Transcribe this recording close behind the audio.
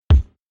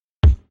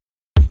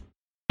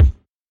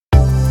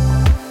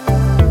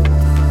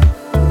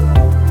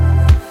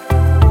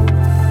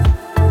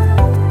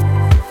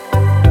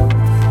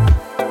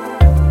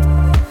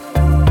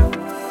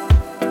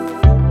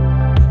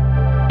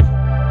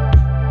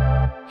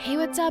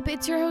What's up?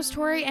 It's your host,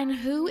 Tori, and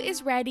who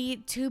is ready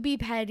to be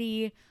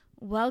petty?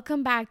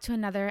 Welcome back to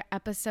another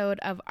episode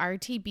of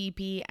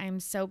RTBP. I'm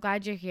so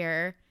glad you're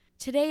here.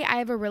 Today, I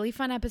have a really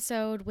fun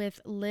episode with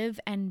Liv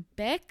and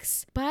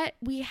Bix, but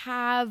we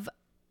have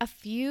a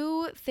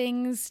few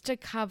things to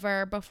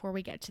cover before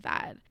we get to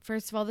that.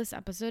 First of all, this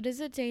episode is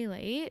a day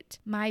late.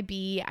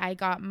 I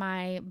got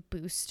my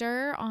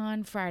booster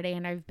on Friday,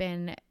 and I've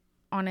been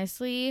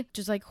honestly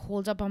just like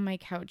holed up on my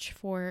couch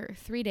for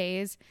 3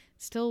 days.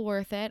 Still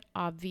worth it,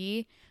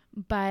 obvi,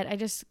 but I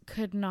just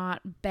could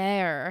not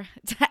bear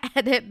to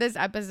edit this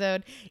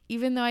episode.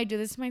 Even though I do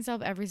this to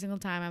myself every single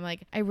time, I'm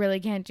like, I really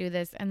can't do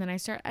this. And then I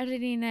start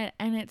editing it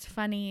and it's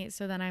funny.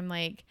 So then I'm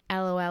like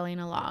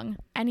LOLing along.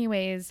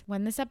 Anyways,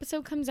 when this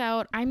episode comes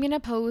out, I'm going to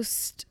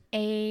post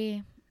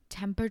a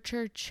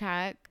temperature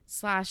check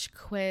 /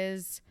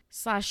 quiz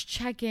 /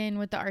 check-in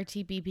with the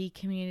RTBP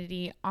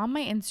community on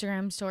my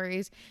Instagram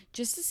stories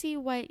just to see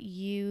what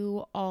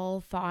you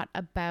all thought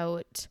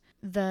about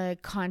the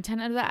content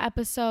of the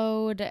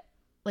episode,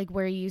 like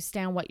where you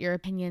stand, what your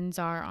opinions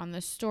are on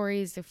the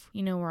stories, if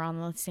you know we're on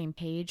the same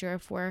page or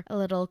if we're a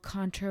little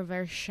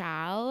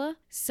controversial.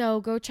 So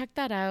go check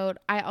that out.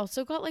 I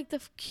also got like the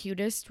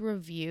cutest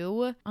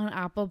review on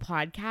Apple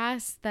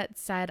Podcasts that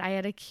said I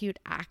had a cute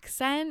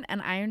accent,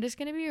 and I am just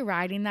going to be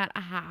riding that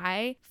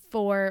high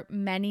for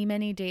many,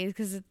 many days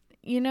because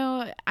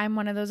I'm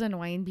one of those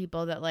annoying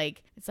people that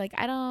like, it's like,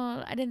 I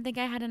didn't think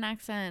I had an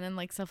accent and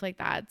like stuff like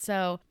that.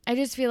 So I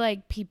just feel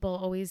like people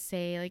always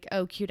say like,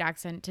 oh, cute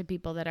accent to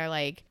people that are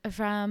like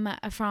from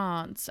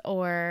France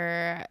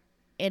or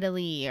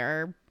Italy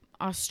or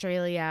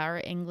Australia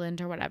or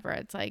England or whatever.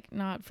 It's like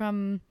not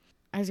from,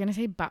 I was going to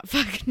say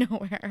buttfuck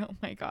nowhere. Oh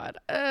my God.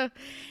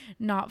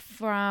 Not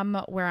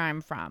from where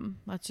I'm from.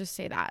 Let's just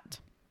say that.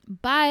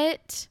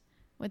 But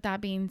with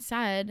that being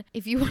said,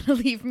 if you want to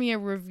leave me a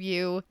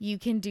review, you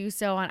can do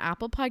so on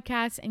Apple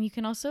Podcasts, and you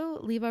can also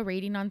leave a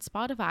rating on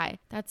Spotify.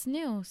 That's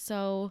new.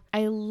 So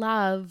I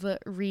love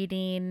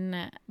reading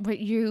what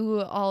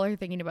you all are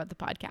thinking about the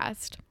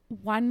podcast.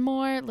 One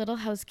more little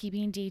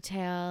housekeeping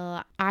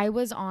detail. I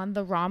was on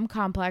the Rom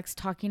Complex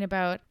talking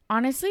about,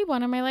 honestly,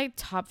 one of my like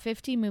top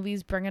 50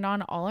 movies, Bring It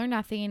On, All or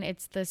Nothing.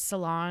 It's the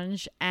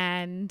Solange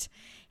and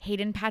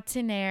Hayden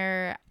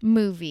Panettiere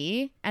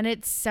movie, and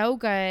it's so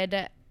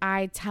good.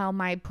 I tell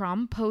my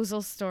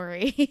promposal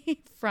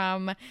story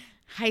from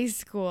high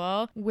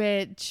school,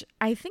 which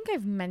I think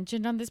I've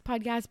mentioned on this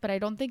podcast, but I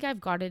don't think I've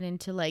gotten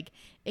into like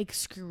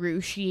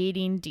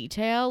excruciating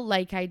detail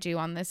like I do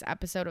on this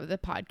episode of the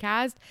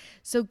podcast.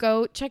 So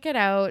go check it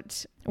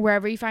out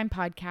wherever you find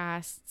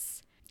podcasts.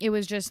 It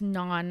was just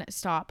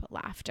non-stop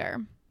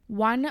laughter.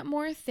 One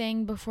more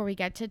thing before we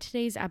get to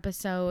today's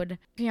episode.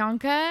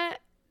 Priyanka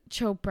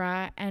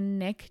Chopra and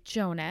Nick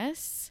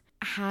Jonas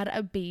had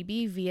a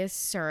baby via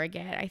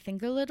surrogate. I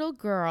think a little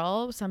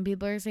girl. Some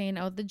people are saying,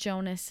 oh, the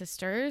Jonas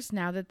sisters,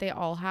 now that they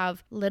all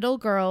have little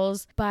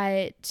girls.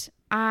 But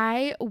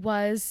I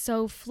was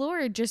so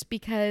floored just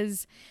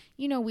because,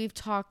 we've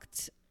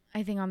talked,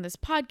 I think on this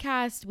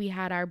podcast, we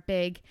had our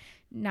big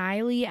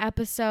Niley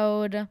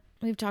episode.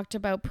 We've talked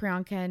about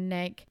Priyanka and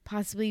Nick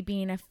possibly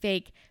being a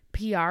fake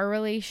PR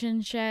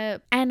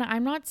relationship. And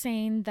I'm not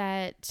saying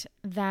that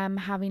them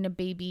having a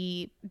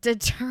baby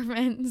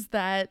determines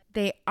that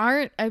they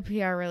aren't a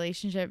PR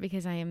relationship,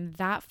 because I am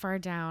that far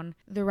down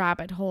the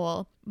rabbit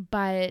hole.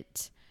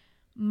 But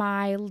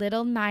my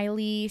little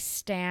Niley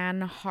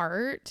stan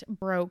heart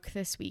broke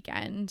this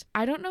weekend.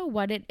 I don't know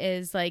what it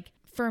is. Like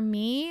for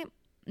me,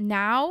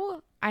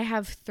 now I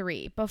have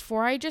 3.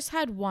 Before I just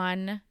had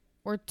 1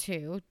 or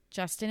 2,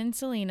 Justin and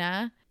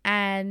Selena,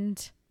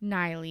 and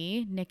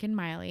Niley, Nick and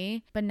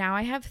Miley. But now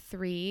I have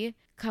 3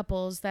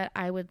 couples that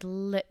I would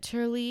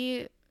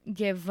literally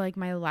give like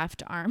my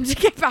left arm to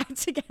get back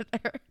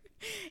together.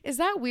 Is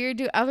that weird?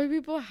 Do other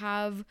people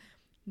have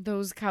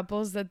those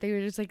couples that they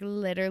would just like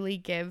literally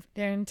give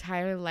their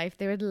entire life?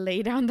 They would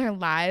lay down their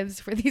lives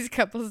for these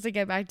couples to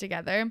get back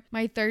together.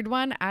 My 3rd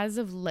one as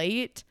of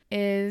late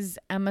is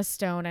Emma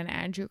Stone and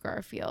Andrew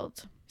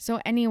Garfield. So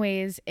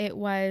anyways, it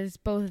was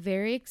both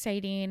very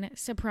exciting,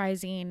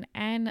 surprising,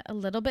 and a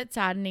little bit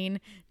saddening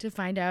to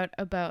find out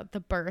about the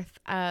birth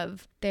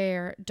of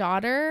their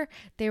daughter.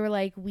 They were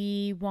like,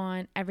 we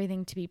want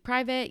everything to be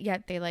private,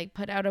 yet they like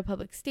put out a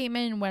public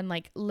statement when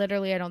like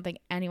literally I don't think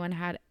anyone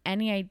had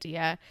any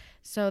idea.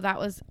 So that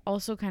was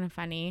also kind of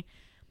funny.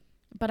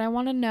 But I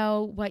want to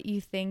know what you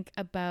think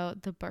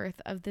about the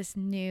birth of this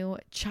new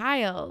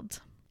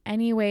child.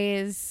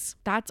 Anyways,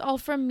 that's all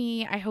from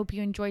me. I hope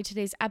you enjoyed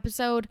today's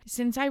episode.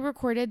 Since I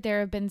recorded, there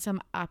have been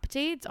some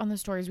updates on the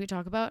stories we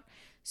talk about.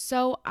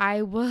 So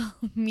I will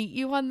meet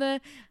you on the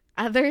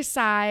other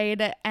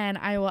side, and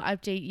I will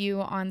update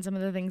you on some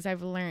of the things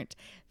I've learned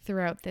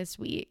throughout this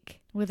week.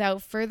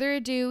 Without further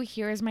ado,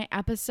 here is my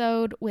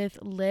episode with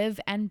Liv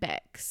and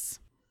Bix.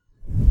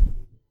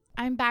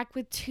 I'm back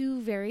with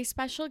 2 very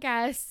special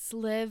guests,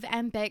 Liv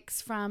and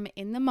Bix from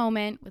In the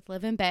Moment with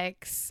Liv and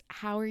Bix.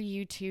 How are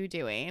you 2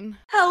 doing?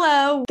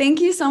 Hello. Thank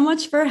you so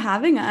much for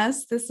having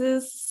us. This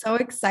is so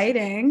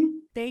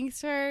exciting.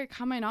 Thanks for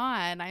coming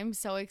on. I'm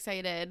so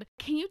excited.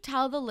 Can you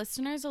tell the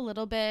listeners a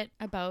little bit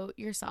about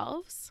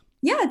yourselves?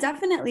 Yeah,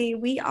 definitely.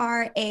 We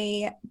are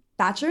a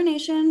Bachelor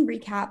Nation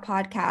recap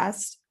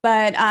podcast,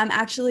 but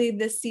actually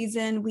this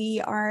season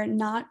we are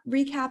not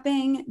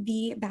recapping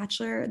the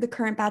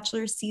current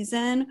Bachelor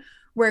season.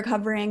 We're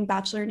covering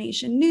Bachelor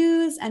Nation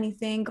news,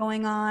 anything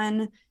going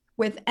on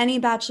with any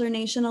Bachelor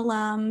Nation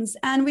alums,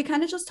 and we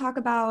kind of just talk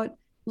about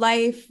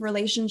life,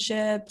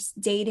 relationships,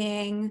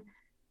 dating,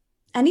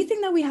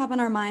 anything that we have on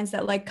our minds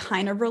that like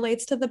kind of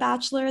relates to The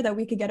Bachelor that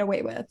we could get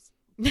away with.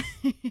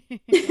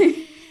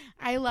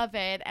 I love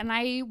it. And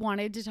I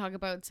wanted to talk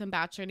about some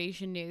Bachelor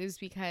Nation news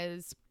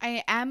because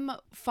I am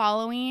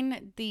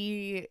following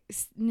the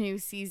new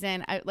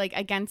season like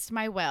against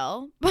my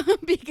will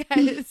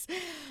because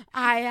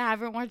I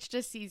haven't watched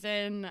a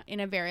season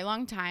in a very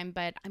long time,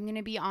 but I'm going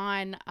to be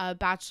on a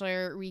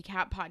Bachelor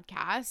recap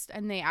podcast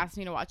and they asked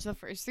me to watch the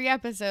first 3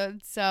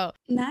 episodes. So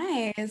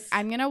Nice.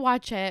 I'm going to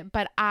watch it,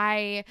 but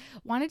I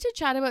wanted to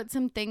chat about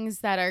some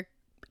things that are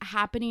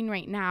happening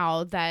right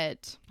now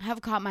that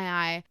have caught my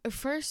eye.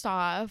 First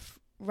off,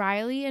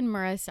 Riley and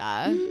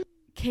Marissa,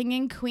 king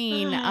and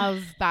queen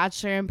of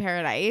Bachelor in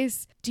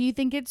Paradise. Do you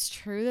think it's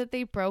true that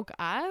they broke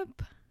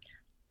up?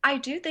 I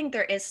do think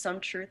there is some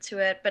truth to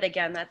it, but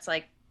again, that's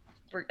like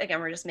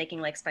we're just making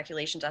like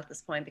speculations at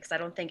this point because I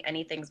don't think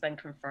anything's been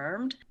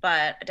confirmed.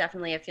 But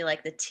definitely, I feel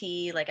like the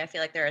tea, like I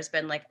feel like there has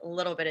been like a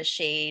little bit of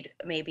shade,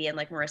 maybe in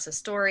like Marissa's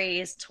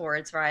stories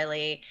towards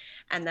Riley,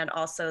 and then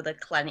also the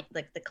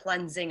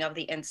cleansing of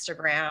the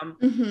Instagram.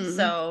 Mm-hmm.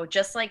 So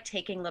just like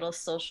taking little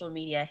social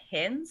media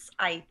hints,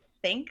 I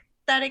think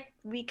that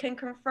we can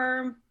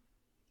confirm.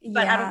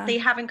 But I don't. They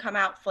haven't come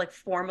out like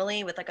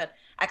formally with like an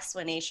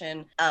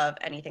explanation of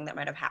anything that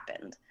might have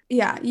happened.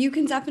 Yeah, you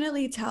can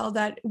definitely tell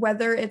that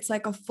whether it's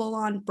like a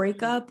full-on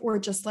breakup or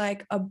just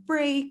like a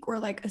break or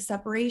like a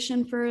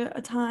separation for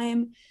a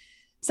time,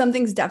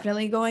 something's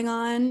definitely going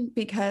on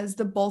because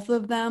the both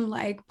of them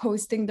like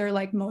posting their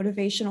like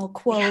motivational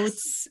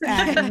quotes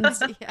and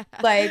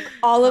like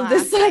all of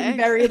this like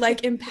very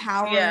like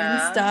empowering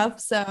stuff.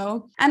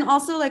 So, and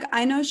also like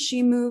I know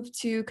she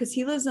moved to, because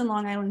he lives in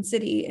Long Island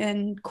City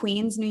in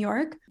Queens, New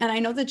York, and I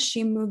know that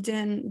she moved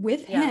in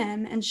with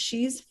him and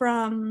she's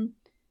from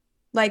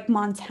like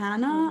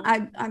Montana.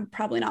 I'm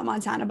probably not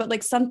Montana, but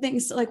like something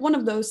like one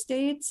of those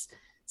states.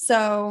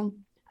 So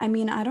I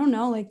mean, I don't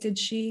know, like is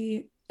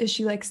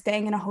she like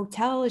staying in a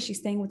hotel? Is she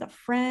staying with a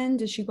friend?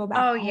 Does she go back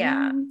home?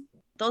 Yeah,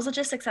 those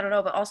logistics I don't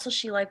know, but also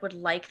she like would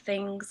like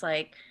things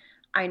like,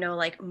 I know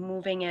like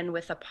moving in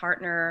with a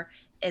partner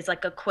is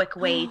like a quick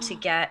way to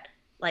get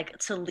like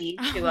to lead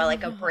to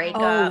like a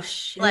breakup.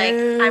 Like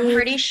I'm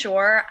pretty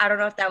sure, I don't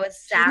know if that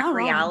was Zach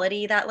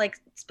Reality that like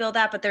spilled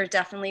that, but there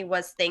definitely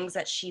was things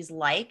that she's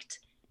liked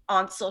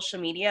on social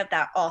media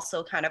that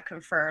also kind of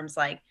confirms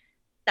like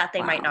that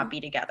they might not be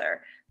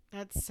together.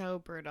 That's so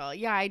brutal.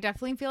 Yeah, I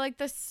definitely feel like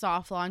the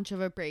soft launch of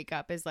a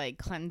breakup is like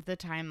cleanse the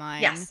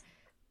timeline.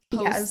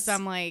 Post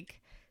some like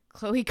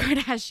Khloe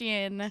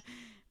Kardashian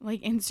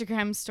like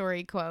Instagram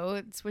story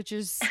quotes, which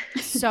is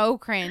so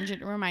cringe.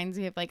 It reminds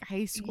me of like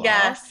high school.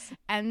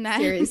 And then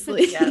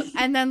seriously.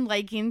 And then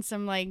liking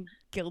some like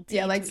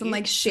guilty like tweets. Some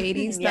like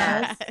shady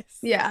stuff.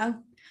 So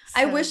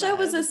I wish I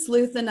was a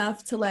sleuth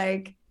enough to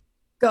like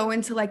go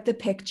into like the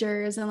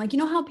pictures and like, you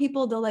know how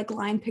people they'll like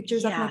line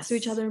pictures up next to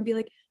each other and be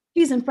like,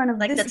 she's in front of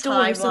like this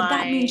door, so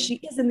that means she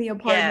is in the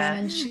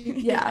apartment. And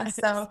she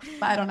so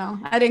I don't know,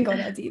 I didn't go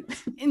that deep.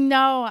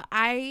 No,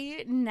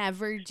 I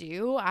never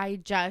do. I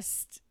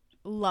just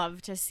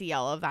love to see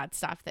all of that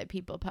stuff that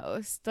people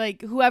post.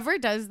 Like whoever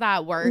does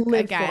that work,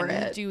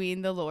 again,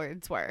 doing the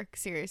Lord's work,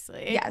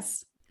 seriously.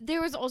 Yes. There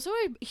was also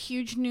a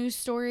huge news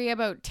story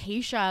about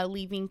Tayshia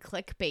leaving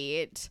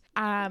Clickbait.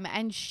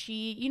 And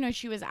she, you know,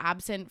 she was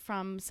absent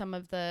from some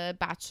of the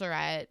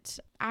Bachelorette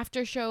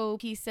after show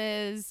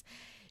pieces.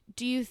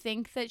 Do you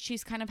think that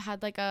she's kind of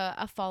had like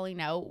a falling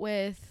out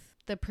with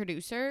the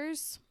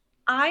producers?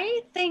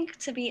 I think,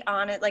 to be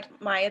honest,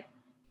 like my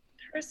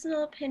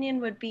personal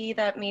opinion would be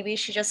that maybe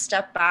she just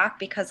stepped back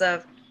because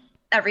of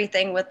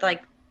everything with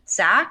like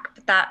Zach.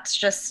 But that's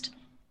just,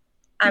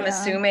 I'm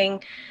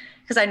assuming,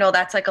 because I know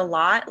that's like a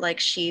lot. Like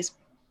she's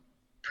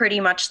pretty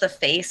much the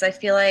face, I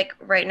feel like,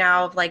 right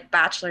now of like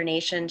Bachelor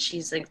Nation.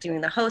 She's like doing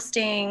the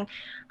hosting.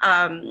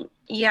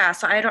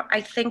 So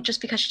I think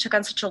just because she took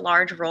on such a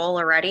large role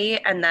already,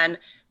 and then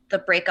the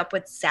breakup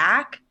with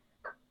Zach,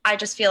 I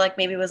just feel like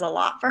maybe it was a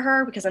lot for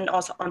her because then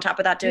also on top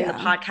of that, doing the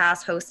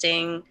podcast,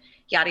 hosting,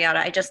 yada, yada.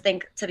 I just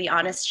think, to be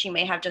honest, she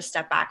may have just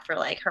stepped back for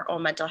like her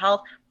own mental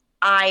health.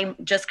 I'm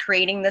just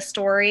creating this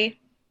story.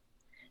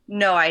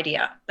 No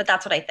idea, but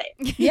that's what I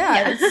think.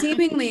 It's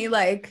seemingly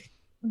like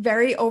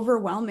very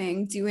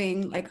overwhelming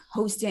doing like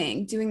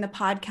hosting, doing the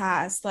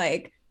podcast,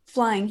 like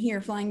flying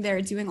here, flying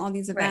there, doing all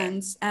these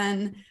events.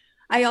 And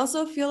I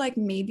also feel like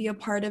maybe a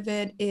part of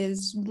it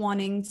is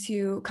wanting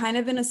to, kind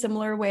of in a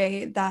similar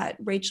way that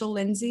Rachel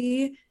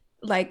Lindsay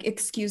like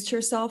excused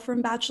herself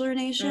from Bachelor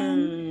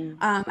Nation.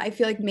 I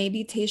feel like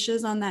maybe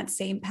Tayshia's on that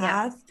same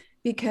path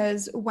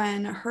because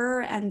when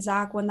her and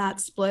Zach, when that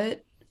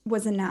split,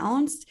 was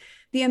announced,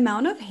 the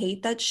amount of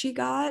hate that she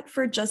got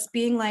for just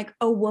being like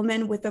a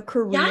woman with a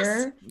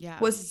career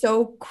was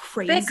so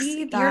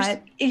crazy.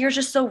 Vix, you're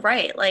just so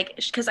right. Like,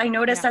 because I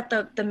noticed that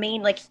the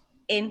main like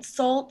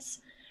insults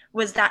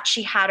was that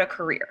she had a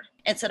career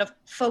instead of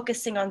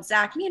focusing on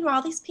Zach.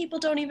 Meanwhile, these people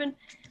don't even,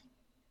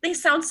 they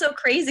sound so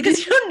crazy because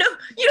you don't know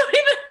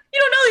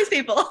these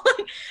people.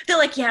 They're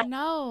like, yeah,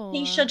 no,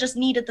 Tayshia just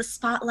needed the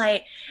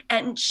spotlight,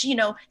 and she, you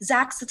know,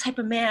 Zach's the type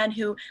of man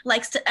who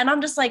likes to, and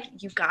I'm just like,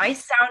 you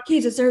guys sound,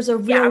 he deserves a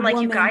real I'm like,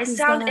 woman you guys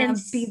sound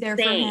insane. Be there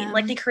for him.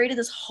 Like, they created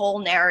this whole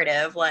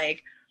narrative,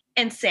 like,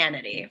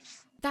 insanity.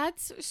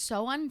 That's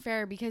so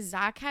unfair because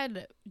Zach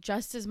had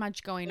just as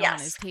much going on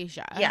as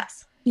Tayshia.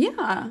 Yes.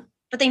 Yeah.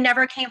 But they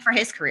never came for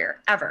his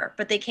career, ever.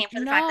 But they came for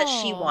the fact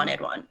that she wanted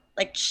one.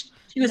 Like,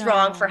 she was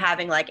wrong for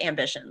having, like,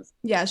 ambitions.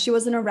 Yeah, she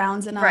wasn't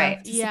around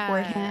enough to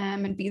support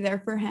him and be there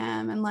for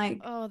him. And,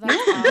 like, oh, that's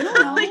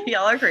awful.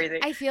 Y'all are crazy.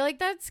 I feel like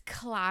that's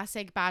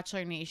classic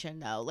Bachelor Nation,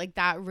 though. Like,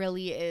 that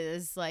really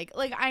is, like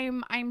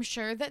I'm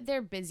sure that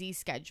their busy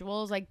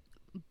schedules, like,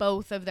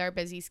 both of their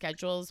busy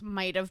schedules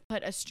might have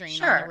put a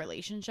strain on the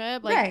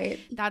relationship. Like,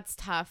 that's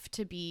tough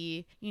to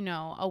be, you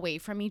know, away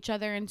from each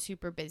other and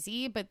super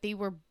busy, but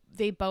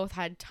they both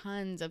had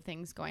tons of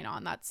things going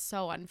on. That's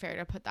so unfair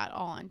to put that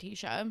all on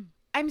Tayshia.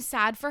 I'm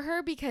sad for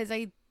her because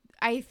I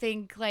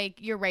think, like,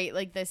 you're right,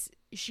 like,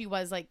 she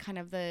was like kind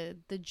of the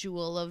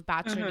jewel of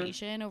Bachelor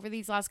Nation over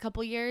these last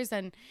couple years,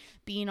 and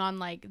being on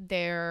like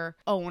their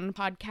own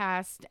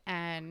podcast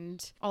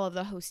and all of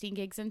the hosting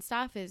gigs and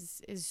stuff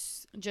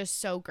is just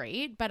so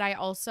great. But I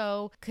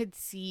also could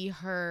see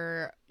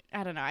her,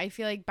 I don't know, I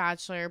feel like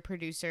Bachelor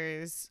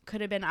producers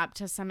could have been up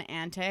to some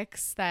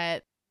antics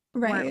that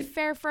weren't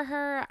fair for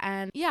her.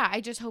 And yeah,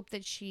 I just hope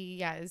that she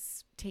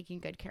is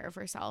taking good care of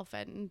herself,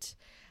 and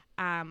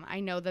I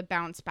know the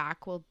bounce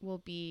back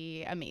will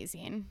be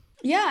amazing.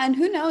 Yeah, and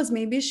who knows,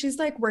 maybe she's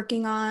like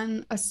working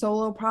on a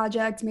solo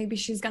project. Maybe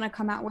she's gonna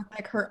come out with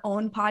like her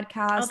own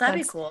podcast. Oh,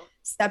 that'd be cool.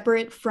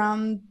 Separate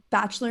from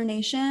Bachelor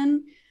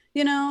Nation,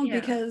 you know,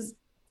 because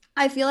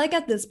I feel like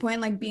at this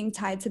point, like, being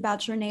tied to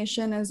Bachelor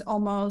Nation is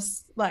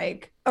almost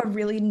like a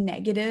really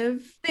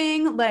negative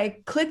thing.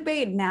 Like,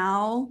 clickbait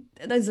now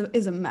is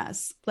a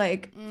mess.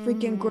 Like,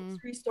 freaking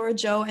Grocery Store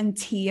Joe and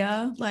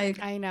Tia.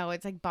 Like, I know,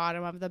 it's like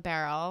bottom of the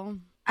barrel.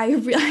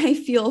 I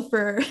feel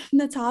for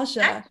Natasha.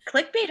 That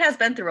clickbait has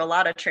been through a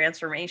lot of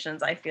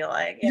transformations, I feel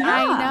like. Yeah.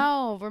 I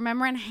know.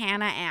 Remember when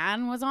Hannah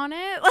Ann was on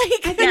it?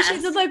 Like, I think she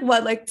did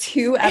like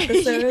 2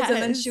 episodes and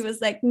then she was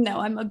like, no,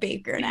 I'm a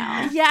baker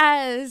now.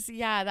 Yes.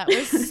 Yeah, that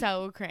was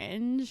so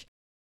cringe.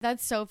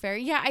 That's so fair.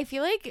 Yeah, I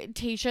feel like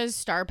Tayshia's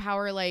star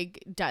power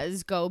like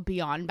does go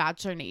beyond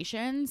Bachelor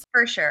Nations.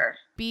 For sure.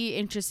 Be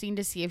interesting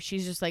to see if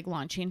she's just like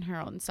launching her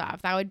own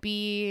stuff. That would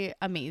be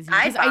amazing.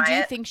 Because I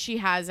do think she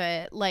has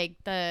it, like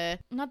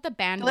not the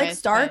bandwidth, like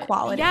star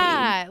quality.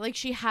 Yeah, like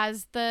she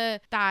has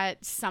that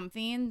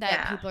something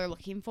that people are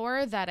looking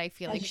for that I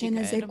feel like she could.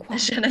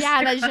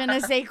 Yeah, that je ne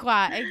sais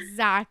quoi.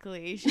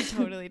 Exactly. She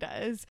totally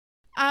does.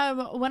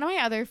 One of my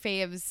other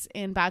faves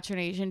in Bachelor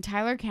Nation,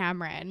 Tyler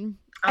Cameron.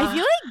 I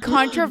feel like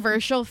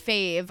controversial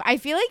fave. I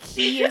feel like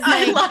he is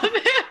like, I love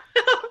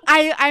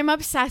him. I'm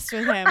obsessed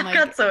with him. Like, I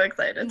got so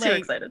excited. Too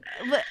excited.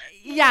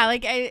 Yeah,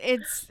 like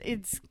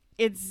it's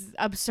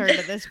absurd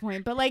at this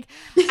point. But like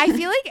I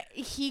feel like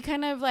he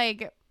kind of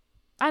like,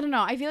 I don't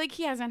know. I feel like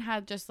he hasn't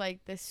had just like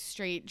this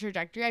straight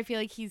trajectory. I feel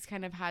like he's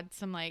kind of had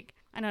some like,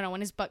 I don't know,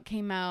 when his book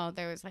came out,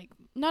 there was like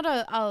not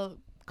a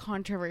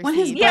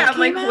controversy. I'm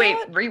like, wait,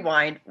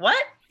 rewind. What?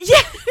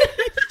 Yeah.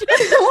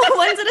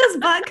 When did his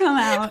butt come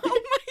out? Oh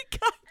my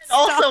god.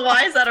 Also,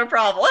 why is that a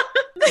problem?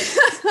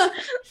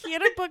 He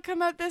had a book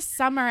come out this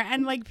summer,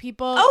 and like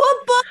people.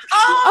 Oh, a book.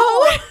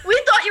 Oh, we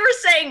thought you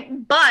were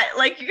saying butt,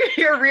 like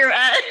your rear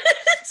end.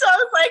 So I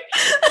was like,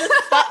 this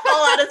butt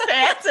fall out his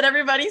pants, and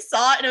everybody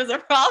saw it, and it was a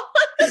problem.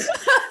 Because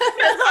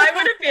I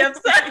wouldn't be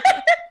upset.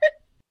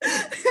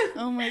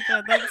 Oh my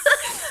god,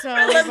 that's so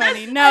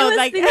funny. No,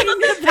 like Vix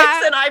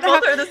and I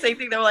both heard the same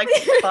thing. They were like,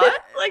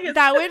 "What?" Like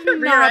that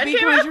would not be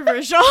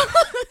controversial.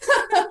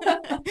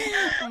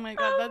 Oh my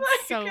god,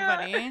 that's so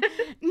funny.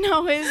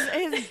 No,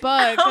 his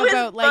book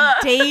about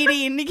like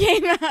dating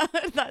came out.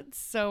 That's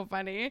so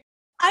funny.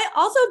 I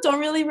also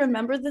don't really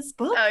remember this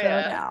book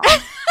now.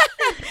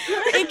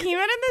 It came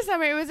out in the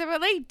summer. It was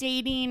about like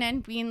dating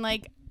and being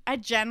like a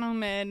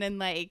gentleman and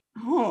like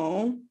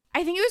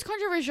I think it was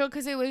controversial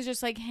because it was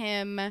just like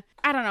him.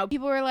 I don't know.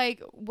 People were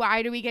like,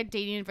 why do we get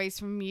dating advice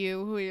from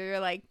you who you're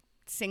like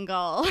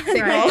single,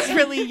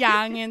 really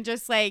young and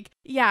just like,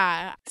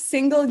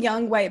 single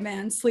young white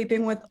man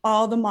sleeping with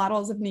all the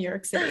models of New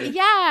York City.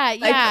 Yeah.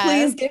 Like,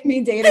 please give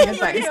me dating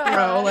advice,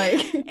 bro.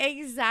 Like,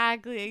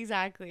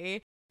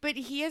 exactly. But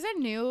he has a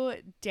new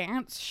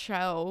dance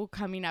show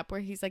coming up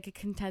where he's like a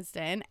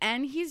contestant,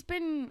 and he's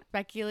been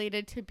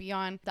speculated to be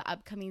on the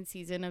upcoming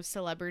season of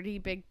Celebrity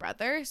Big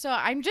Brother. So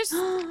I'm just,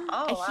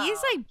 he's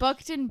like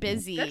booked and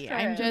busy.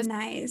 I'm just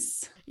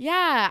nice.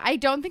 Yeah, I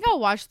don't think I'll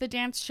watch the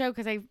dance show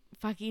because I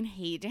fucking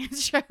hate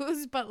dance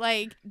shows, but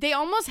like they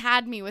almost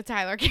had me with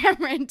Tyler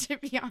Cameron, to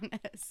be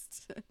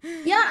honest.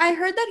 Yeah, I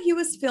heard that he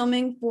was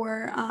filming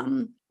for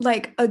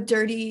like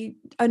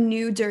a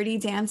new Dirty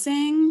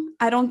Dancing.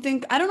 I don't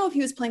know if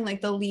he was playing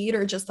like the lead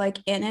or just like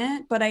in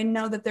it, but I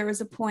know that there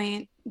was a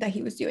point that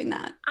he was doing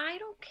that. I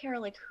don't care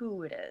like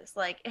who it is.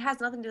 Like it has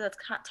nothing to do with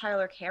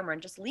Tyler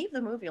Cameron. Just leave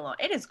the movie alone.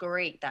 It is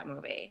great, that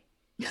movie.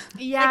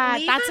 Yeah,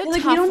 like, that's a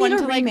like, tough one to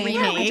like remake. remake.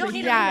 Yeah, we don't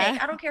need a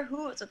remake. I don't care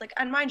who it's with. Like,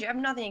 and mind you, I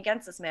have nothing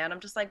against this man. I'm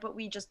just like, but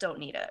we just don't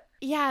need it.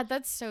 Yeah,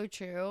 that's so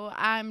true.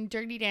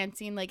 Dirty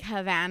Dancing, like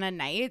Havana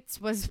Nights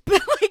was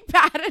like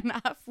bad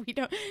enough. We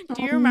don't.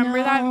 Do you remember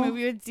that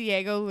movie with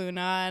Diego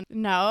Luna?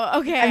 No.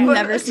 Okay, I've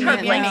never seen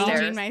it. I'm No.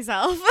 aging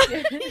myself.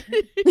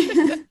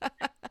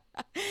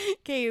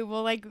 Okay,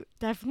 we'll like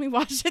definitely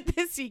watch it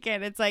this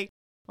weekend. It's like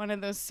one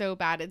of those so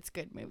bad it's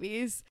good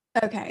movies.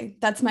 Okay,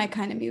 that's my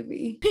kind of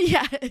movie.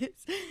 Yes.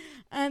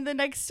 And the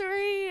next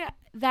story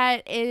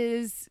that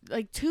is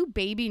like two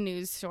baby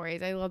news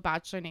stories. I love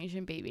Bachelor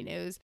Nation baby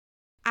news.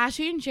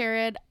 Ashley and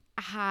Jared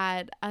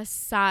had a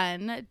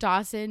son,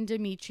 Dawson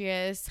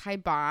Demetrius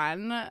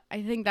Hyban.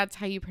 I think that's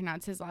how you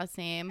pronounce his last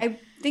name. I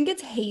think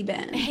it's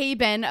Haben.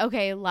 Haben.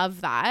 Okay,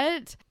 love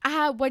that.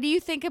 What do you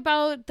think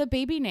about the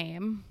baby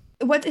name?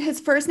 What, his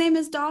first name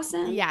is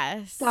Dawson?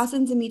 Yes.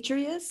 Dawson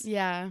Demetrius?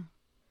 Yeah.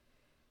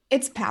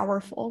 It's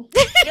powerful.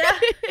 Yeah.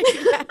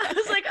 I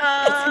was like,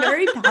 It's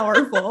very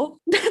powerful.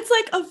 That's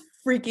like a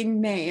freaking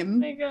name. Oh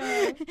my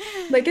God.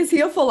 Like, is he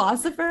a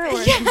philosopher? Or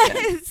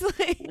Yes.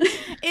 Like,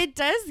 it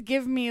does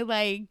give me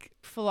like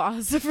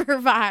philosopher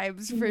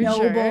vibes for sure.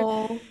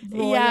 Noble,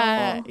 royal.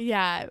 Yeah,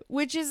 yeah.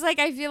 Which is like,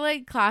 I feel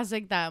like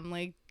classic them.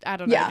 Like, I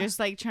don't know, Yeah. just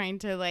like trying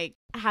to like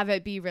have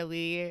it be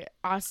really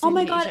ostentatious. Oh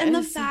my God. And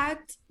the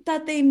fact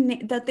that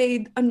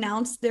they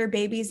announced their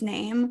baby's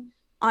name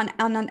on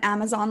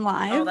Amazon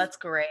Live. Oh, that's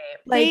great.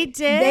 Like, They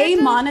did? They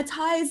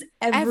monetize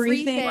everything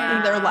Everything.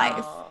 in their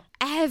life. Wow.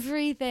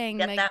 everything.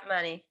 Get like, that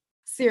money.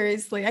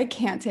 Seriously, I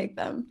can't take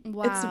them.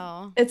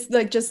 wow. It's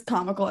like just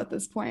comical at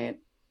this point.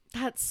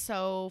 That's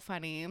so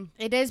funny.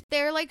 It is.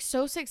 They're like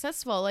so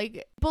successful.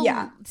 Like people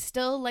Yeah.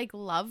 still like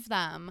love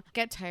them.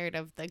 Get tired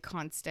of the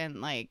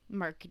constant like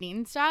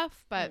marketing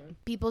stuff,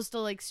 but people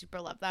still like super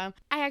love them.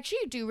 I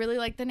actually do really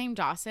like the name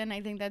Dawson.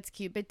 I think that's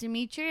cute, but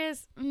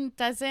Demetrius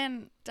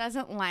doesn't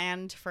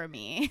land for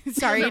me.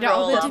 Sorry Doesn't to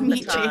all roll the off the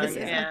Demetriuses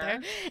tongue, out there.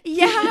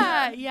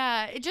 Yeah,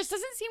 yeah. It just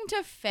doesn't seem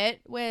to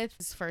fit with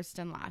his first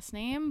and last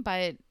name,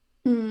 but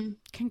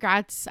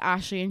congrats,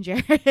 Ashley and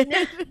Jared.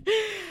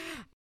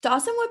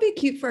 Dawson would be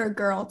cute for a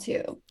girl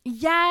too.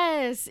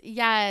 Yes,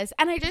 yes.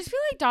 And I just feel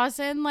like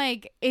Dawson,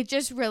 like, it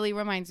just really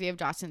reminds me of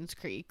Dawson's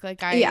Creek.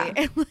 Like, Yeah.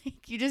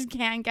 like, you just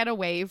can't get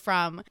away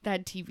from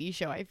that TV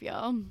show, I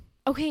feel.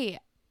 Okay,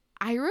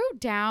 I wrote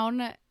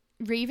down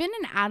Raven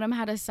and Adam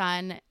had a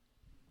son.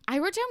 I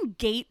wrote down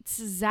Gates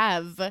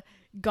Zev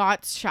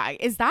Gottschalk.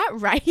 Is that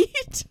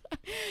right?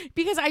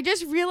 Because I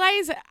just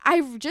realized,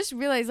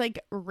 like,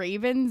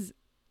 Raven's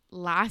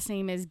last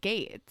name is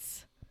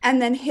Gates. And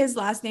then his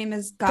last name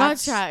is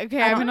Gotcha.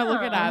 Okay, I'm gonna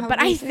look it up. But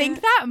I think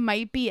that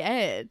might be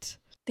it.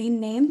 They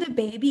named the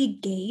baby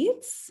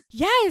Gates?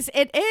 Yes,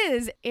 it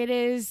is. It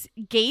is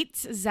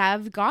Gates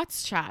Zev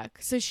Gottschalk.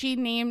 So she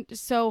named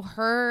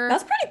her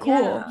That's pretty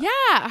cool.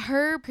 yeah,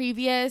 her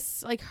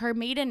previous like her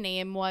maiden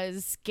name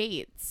was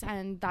Gates,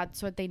 and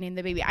that's what they named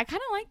the baby. I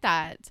kind of like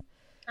that.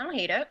 I don't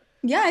hate it.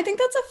 Yeah, I think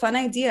that's a fun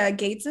idea.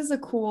 Gates is a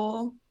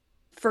cool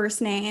first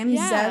name.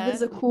 Yeah. Zev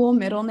is a cool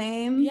middle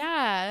name.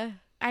 Yeah.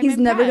 He's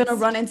never going to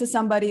impressed. run into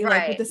somebody like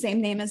Right. with the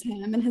same name as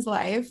him in his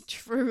life.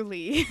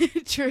 Truly.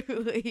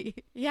 Truly.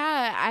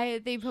 Yeah,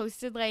 they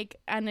posted like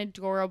an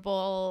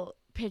adorable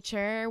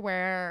picture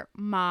where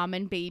mom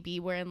and baby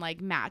were in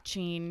like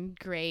matching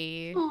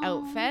gray Aw.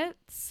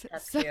 outfits.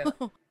 That's cute.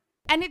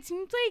 And it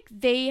seemed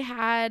like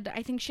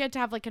I think she had to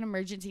have like an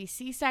emergency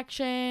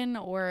C-section,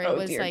 or it Oh,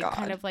 was dear like God.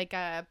 kind of like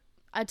a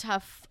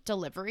tough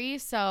delivery.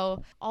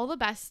 So all the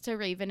best to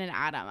Raven and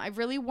Adam. I've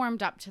really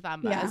warmed up to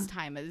them Yeah. as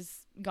time has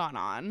gone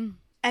on.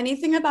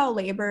 Anything about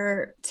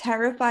labor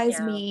terrifies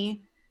Yeah.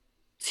 me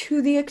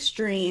to the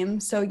extreme.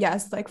 So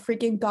yes, like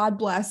freaking God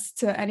bless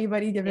to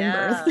anybody giving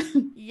Yeah. birth.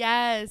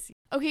 Yes.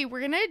 Okay,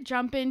 we're going to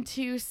jump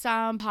into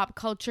some pop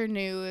culture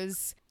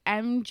news.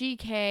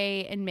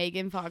 MGK and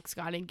Megan Fox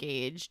got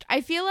engaged.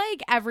 I feel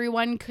like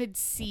everyone could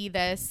see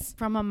this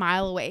from a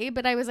mile away,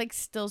 but I was like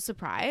still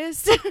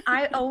surprised.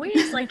 I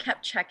always like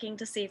kept checking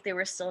to see if they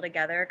were still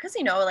together because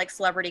like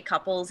celebrity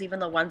couples, even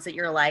the ones that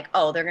you're like,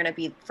 oh, they're gonna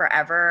be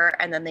forever,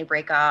 and then they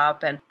break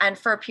up, and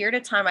for a period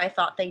of time I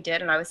thought they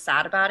did, and I was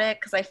sad about it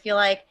because I feel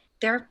like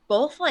they're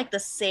both like the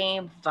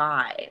same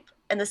vibe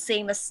and the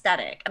same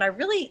aesthetic, and I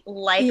really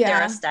like their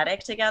Yeah.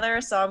 aesthetic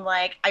together. So I'm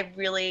like, I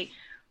really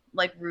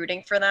like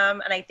rooting for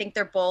them, and I think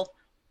they're both.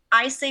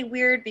 I say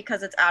weird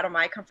because it's out of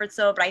my comfort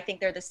zone, but I think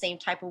they're the same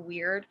type of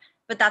weird.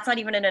 But that's not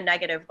even in a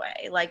negative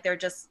way. Like they're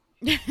just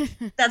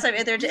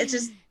it's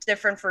just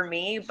different for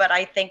me, but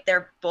I think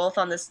they're both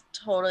on this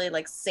totally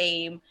like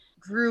same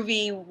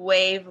groovy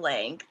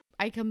wavelength.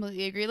 I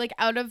completely agree. Like,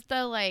 out of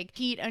the, like,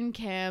 Pete and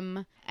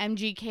Kim,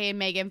 MGK,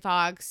 Megan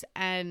Fox,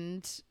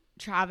 and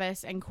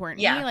Travis and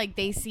Courtney, like,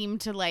 they seem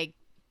to, like,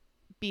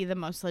 be the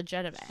most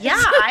legitimate.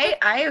 Yeah,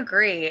 I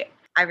agree.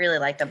 I really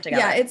like them together.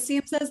 Yeah, it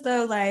seems as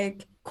though,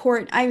 like,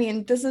 I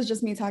mean, this is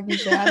just me talking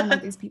shit. I don't know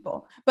these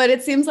people. But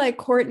it seems like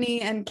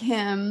Courtney and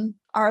Kim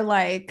are,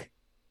 like,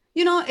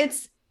 you know,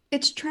 it's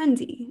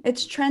trendy.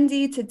 It's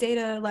trendy to date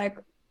a, like,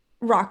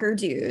 rocker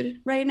dude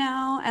right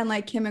now, and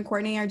like Kim and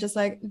Courtney are just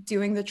like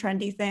doing the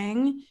trendy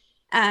thing,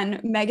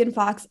 and Megan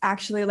Fox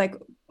actually, like,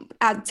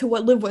 add to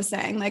what Liv was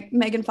saying, like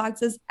Megan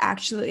Fox is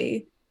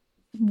actually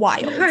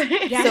wild.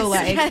 Yes, so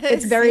like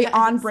it's very yes.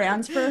 on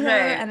brand for her,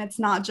 Right. and it's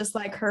not just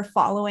like her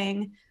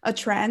following a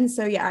trend.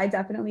 So yeah, I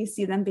definitely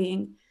see them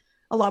being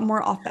a lot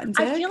more authentic.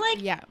 I feel like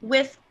Yeah.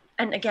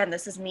 and again,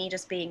 this is me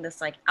just being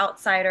this like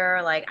outsider,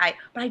 like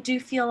but I do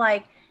feel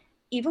like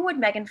even with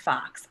Megan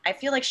Fox, I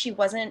feel like she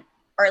wasn't,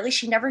 or at least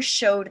she never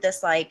showed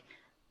this, like,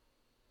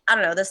 I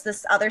don't know,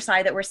 this other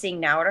side that we're seeing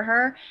now to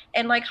her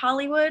in like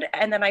Hollywood.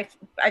 And then I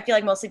feel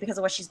like mostly because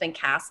of what she's been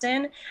cast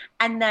in.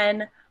 And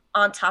then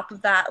on top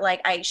of that,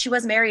 like she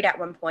was married at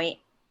one point.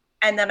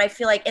 And then I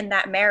feel like in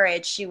that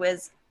marriage, she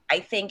was, I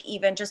think,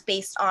 even just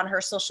based on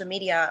her social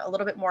media, a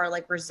little bit more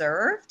like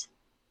reserved.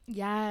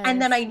 Yes.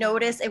 And then I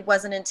noticed it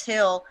wasn't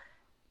until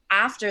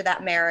after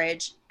that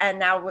marriage, and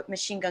now with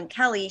Machine Gun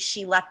Kelly,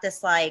 she let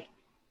this like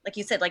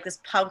you said, like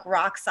this punk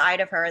rock side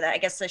of her that I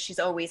guess she's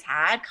always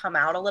had come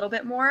out a little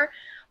bit more.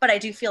 But I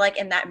do feel like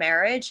in that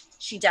marriage,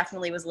 she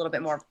definitely was a little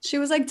bit more. She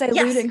was like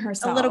diluting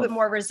herself a little bit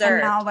more reserved.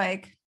 And now,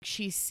 like,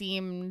 she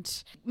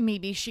seemed,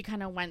 maybe she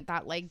kind of went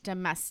that like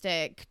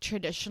domestic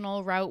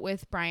traditional route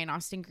with Brian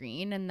Austin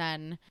Green, and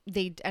then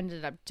they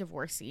ended up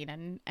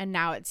divorcing, and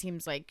now it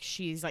seems like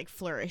she's like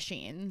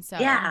flourishing. So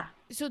Yeah.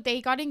 So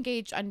they got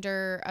engaged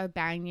under a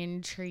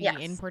banyan tree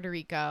in Puerto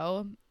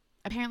Rico.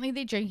 Apparently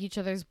they drink each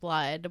other's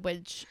blood,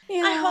 which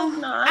yeah. I hope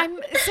not.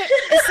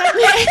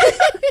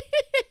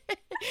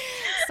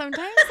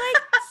 Sometimes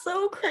like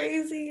so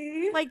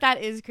crazy. like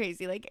that is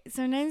crazy. Like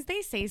sometimes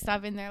they say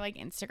stuff in their like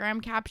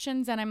Instagram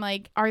captions, and I'm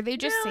like, are they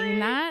just saying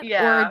that?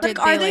 Yeah. Or did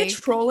Like, are they they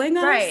trolling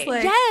us? Right.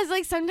 Like, yes,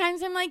 like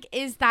sometimes I'm like,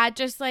 is that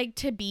just like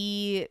to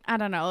be, I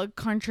don't know,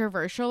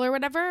 controversial or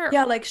whatever?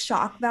 yeah, like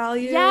shock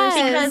value. Yes.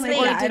 Because Like,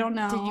 they- yeah, I did- don't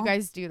know. Did you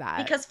guys do that?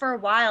 Because for a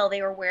while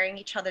they were wearing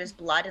each other's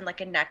blood in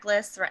like a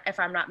necklace, if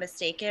I'm not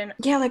mistaken.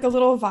 Yeah, like a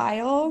little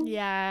vial.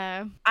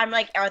 Yeah. I'm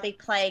like, are they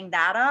playing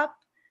that up?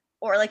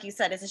 Or like you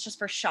said, is this just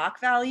for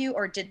shock value?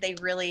 Or did they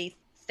really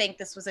think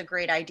this was a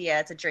great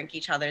idea to drink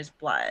each other's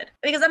blood?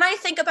 Because then I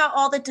think about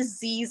all the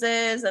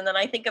diseases, and then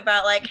I think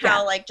about like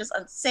how like just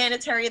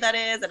unsanitary that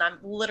is, and I'm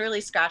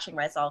literally scratching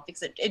myself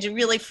because it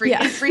really freaks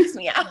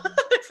me out.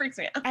 It freaks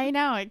me out. I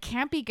know, it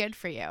can't be good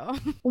for you.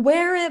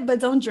 Wear it, but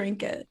don't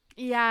drink it.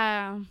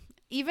 Yeah.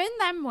 Even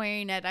them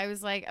wearing it, I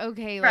was like,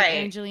 okay, like Right.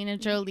 Angelina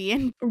Jolie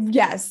and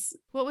Yes.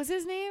 what was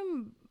his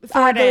name?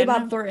 Billy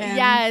Bob Thornton.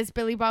 Yes,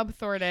 Billy Bob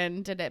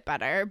Thornton did it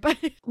better. But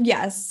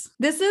Yes.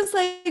 This is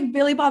like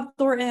Billy Bob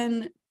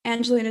Thornton,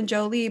 Angelina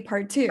Jolie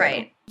part 2.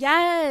 Right.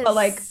 yes. But,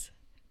 like,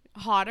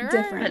 hotter.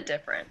 different.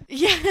 Different.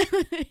 Yeah.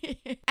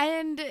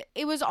 And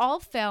it was all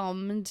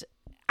filmed.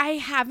 I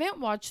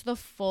haven't watched the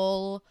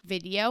full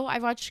video.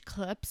 I've watched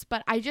clips,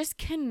 but I just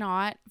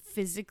cannot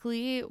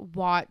physically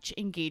watch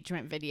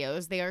engagement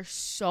videos. They are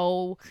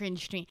so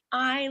cringe to me.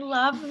 I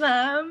love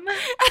them.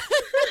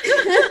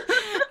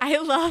 I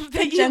love that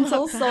The you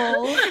gentle love them.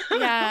 soul.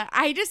 Yeah,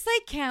 I just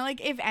like can't,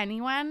 like, if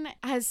anyone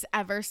has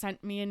ever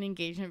sent me an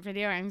engagement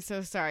video, I'm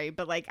so sorry,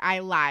 but like I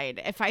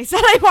lied if I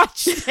said I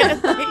watched it. Like,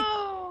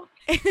 Oh.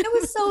 It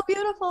was so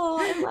beautiful.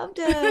 I loved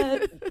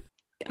it.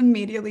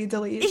 Immediately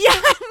delete.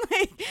 yeah,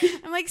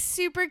 I'm like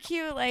super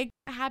cute, like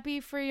happy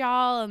for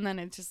y'all, and then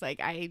it's just like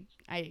I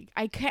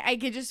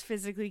could just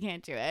physically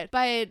can't do it.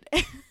 But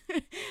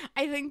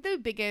I think the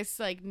biggest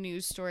like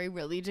news story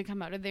really to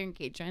come out of their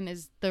engagement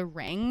is the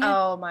ring.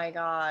 Oh my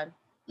God.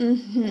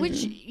 Mhm.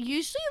 Which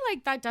usually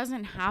like that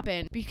doesn't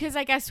happen because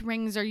I guess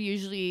rings are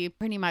usually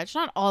pretty much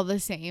not all the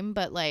same,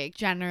 but like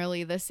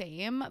generally the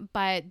same.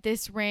 But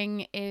this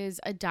ring is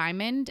a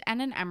diamond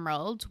and an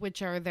emerald,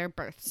 which are their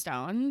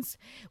birthstones,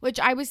 which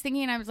I was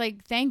thinking, I was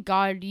like, thank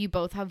God you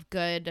both have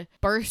good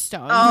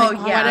birthstones. Oh,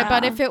 Like, yeah. What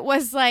about if it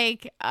was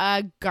like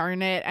a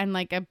garnet and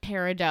like a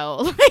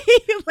peridot?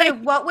 Wait,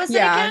 what was it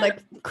yeah, again?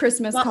 like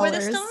Christmas what colors. were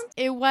the stones?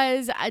 It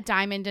was a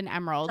diamond and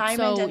emerald.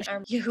 Diamond so and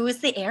emerald. Who is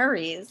the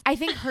Aries? I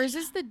think hers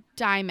is the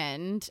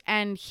diamond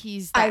and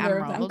he's the Either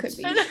emerald. of them could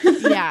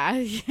be. Yeah.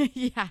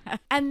 Yeah.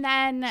 And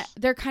then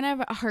they're kind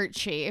of heart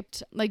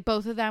shaped. Like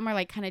both of them are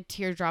like kind of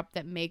teardrop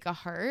that make a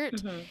heart.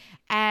 Mhm.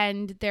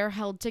 And they're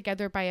held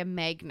together by a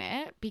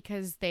magnet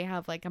because they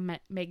have like a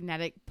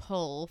magnetic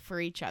pull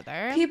for each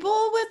other.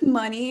 People with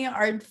money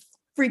are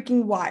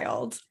freaking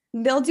wild.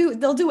 They'll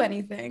do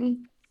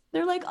anything.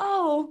 They're like,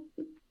 oh,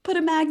 put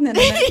a magnet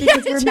in it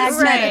because we're just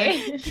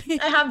magnetic. Right.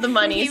 I have the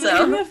money, Give me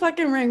so. a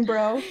fucking ring,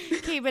 bro.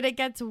 Okay, but it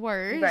gets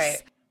worse.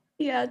 Right.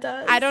 Yeah, it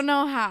does. I don't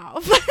know how,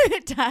 but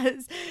it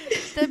does.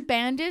 The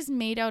band is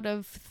made out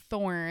of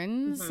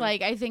thorns. Mhm.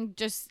 Like, I think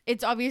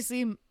it's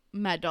obviously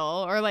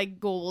medal or like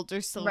gold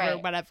or silver,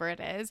 Right. whatever it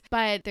is.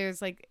 But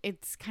there's like,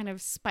 it's kind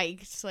of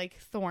spiked like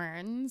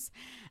thorns.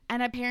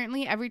 And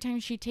apparently every time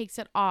she takes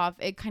it off,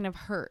 it kind of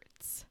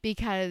hurts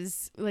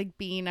because like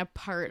being a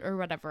part or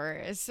whatever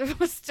is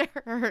supposed to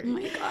hurt. Oh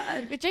my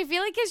God. Which I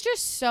feel like is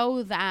just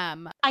so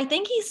them. I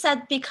think he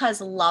said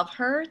because love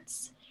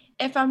hurts,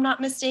 if I'm not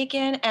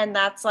mistaken. And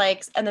that's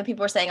like, and then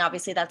people are saying,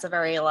 obviously, that's a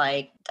very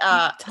like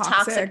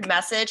toxic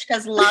message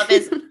because love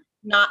is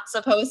not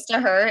supposed to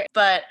hurt.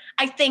 But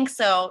I think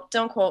so.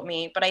 Don't quote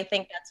me, but I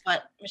think that's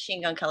what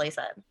Machine Gun Kelly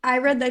said. I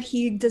read that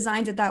he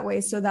designed it that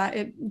way so that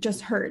it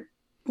just hurt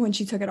when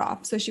she took it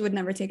off, so she would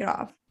never take it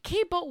off.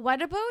 Okay, but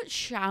what about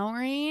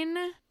showering?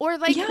 Or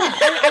like, Yeah.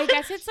 I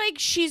guess it's like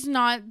she's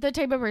not the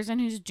type of person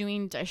who's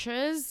doing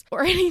dishes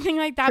or anything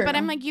like that. True. But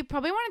I'm like, you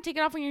probably want to take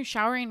it off when you're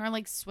showering or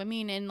like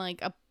swimming in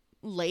like a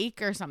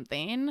lake or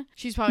something.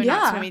 She's probably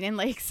not Yeah. swimming in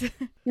lakes.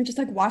 You just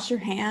like wash your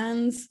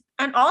hands.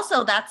 And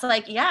also, that's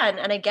like, yeah,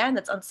 and again,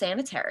 that's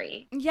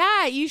unsanitary.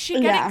 Yeah, you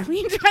should get Yeah. it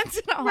cleaned once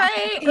in a while.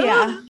 Right?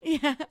 Yeah.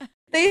 Yeah.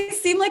 They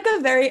seem like a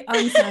very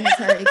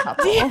unsanitary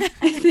couple, Yeah.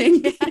 I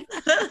think.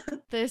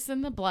 This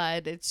and the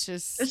blood, it's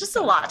just It's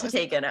so a lot to gross.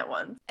 take in at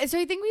once. So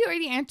I think we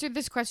already answered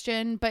this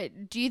question,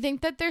 but do you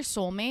think that they're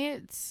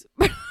soulmates?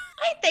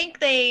 I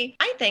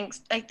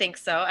think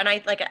so. And I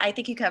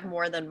think you could have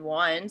more than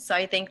one. So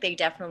I think they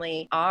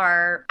definitely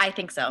are. I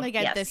think so. Like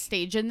at yes. this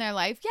stage in their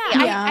life.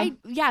 Yeah.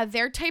 Yeah,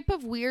 their type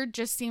of weird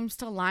just seems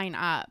to line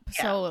up.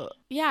 Yeah. So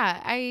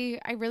yeah, I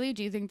really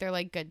do think they're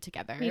like good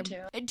together. Me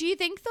too. Do you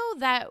think though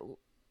that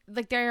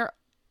like there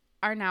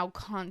are now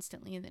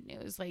constantly in the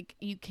news, like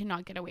you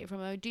cannot get away from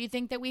it? Do you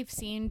think that we've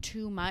seen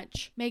too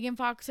much Megan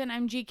Fox and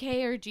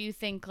MGK, or do you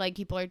think like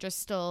people are just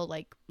still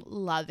like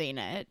loving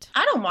it?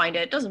 I don't mind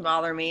it. It doesn't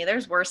bother me.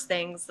 There's worse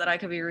things that I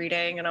could be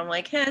reading, and I'm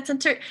like, it's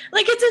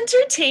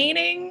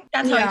entertaining.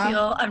 That's how Yeah. I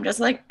feel. I'm just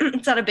like,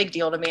 it's not a big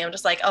deal to me. I'm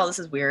just like, oh, this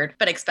is weird,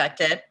 but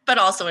expected, but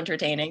also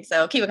entertaining.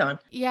 So keep it going.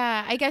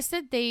 Yeah, I guess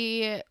that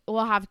they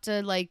will have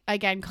to like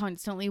again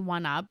constantly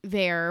one up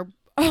their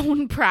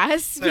own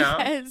press Yeah.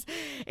 because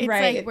it's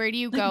Right. like, where do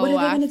you Like, go what are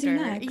they after? gonna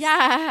do next?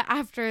 Yeah,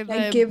 after the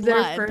Like give their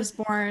blood.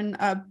 firstborn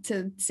up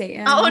to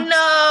Satan. Oh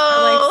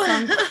no! Or,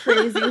 like, some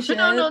crazy shit.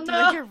 No.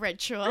 Like a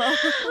ritual.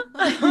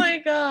 Oh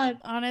my god.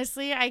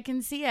 Honestly, I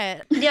can see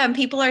it. Yeah, and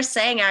people are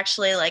saying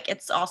actually, like,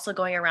 it's also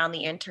going around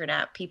the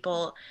internet.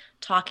 People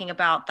talking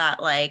about that,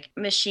 like,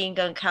 Machine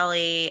Gun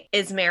Kelly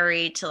is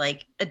married to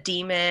like a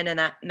demon, and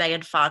that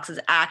Megan Fox is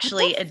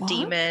actually What a the fuck?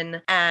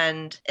 demon,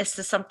 and it's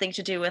just something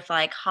to do with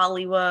like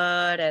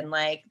Hollywood, and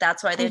like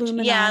that's why they're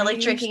Illuminati like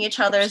drinking each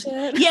other's.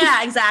 shit.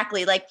 Yeah,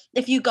 exactly. Like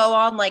if you go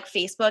on like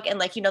Facebook and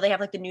like they have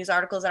like the news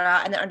articles that are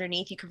out, and then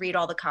underneath you can read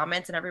all the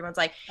comments, and everyone's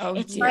like, Oh,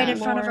 it's yeah. right in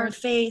front of our Lord.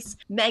 face.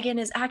 Megan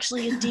is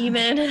actually a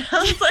demon. And I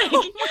was like,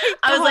 Oh my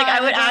I was like,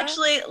 I would God.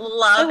 actually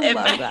love I if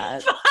love Megan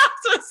that. Fox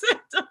was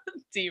a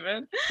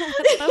demon.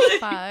 What the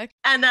fuck?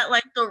 And that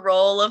like the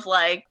role of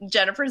like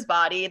Jennifer's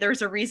Body,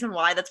 there's a reason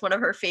why that's one of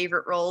her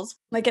favorite roles.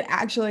 Like it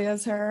actually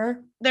is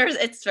her.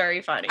 It's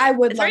very funny. I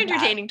would It's very love that.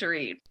 entertaining to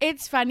read.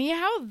 It's funny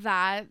how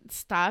that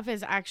stuff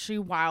is actually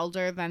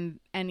wilder than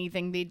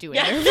anything they do in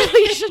Yeah. their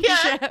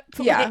relationship.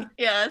 Yeah. Like,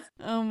 Yes.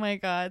 oh my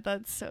god,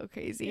 that's so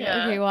crazy.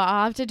 Yeah. Okay, well,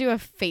 I'll have to do a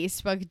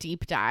Facebook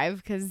deep dive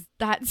because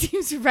that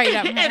seems right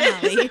up my It is.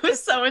 alley. It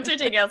was so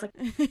entertaining. I was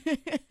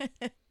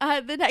like,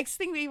 The next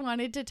thing we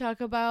wanted to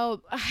talk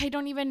about, I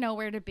don't even know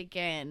where to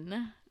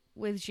begin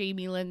with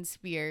Jamie Lynn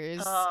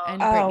Spears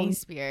and Britney Oh,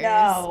 Spears.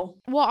 No.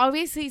 Well,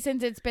 obviously,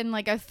 since it's been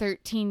like a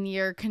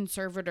 13-year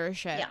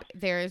conservatorship, Yeah.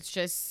 there's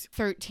just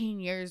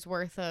 13 years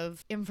worth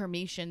of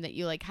information that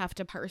you like have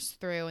to parse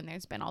through. And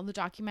there's been all the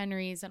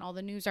documentaries and all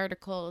the news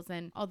articles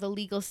and all the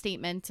legal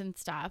statements and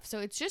stuff. So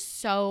it's just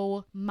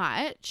so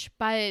much.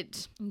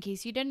 But in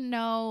case you didn't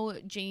know,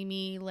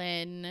 Jamie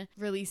Lynn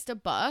released a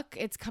book.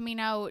 It's coming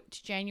out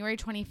January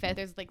 25th.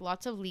 There's like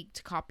lots of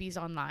leaked copies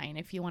online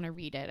if you want to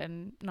read it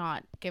and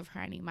not give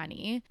her any money.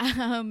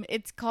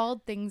 It's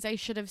called Things I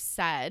Should Have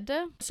Said.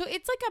 So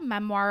it's like a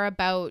memoir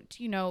about,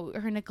 her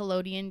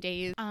Nickelodeon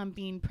days,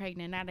 being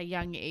pregnant at a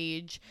young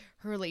age,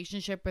 her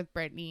relationship with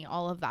Britney,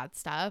 all of that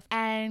stuff.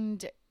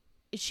 And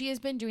she has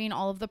been doing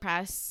all of the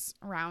press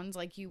rounds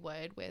like you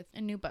would with a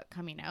new book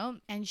coming out.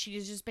 And she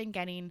has just been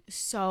getting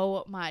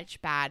so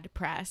much bad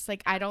press.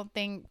 Like, I don't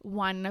think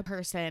one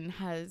person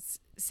has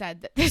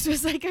said that this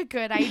was like a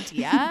good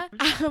idea.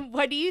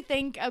 What do you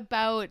think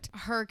about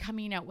her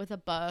coming out with a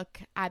book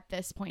at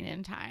this point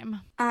in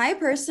time? I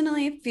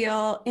personally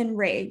feel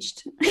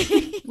enraged.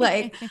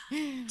 Like,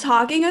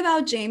 talking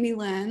about Jamie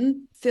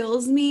Lynn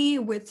fills me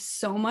with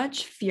so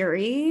much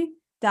fury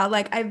that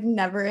like I've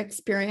never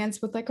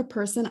experienced with like a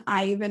person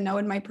I even know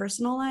in my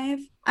personal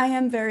life. I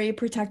am very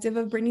protective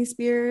of Britney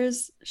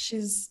Spears.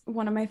 She's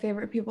one of my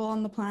favorite people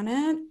on the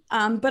planet.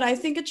 But I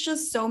think it's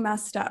just so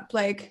messed up.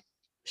 Like,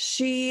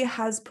 she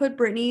has put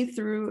Britney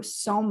through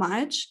so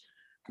much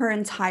her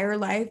entire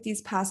life,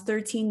 these past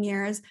 13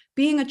 years,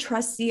 being a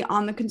trustee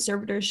on the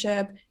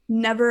conservatorship,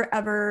 never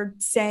ever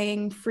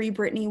saying free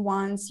Britney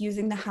once,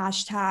 using the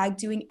hashtag,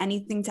 doing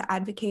anything to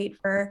advocate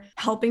for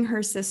helping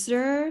her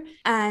sister.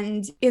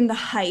 And in the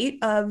height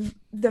of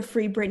the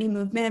free Britney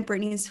movement,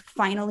 Britney's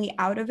finally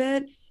out of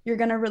it. You're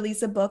going to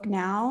release a book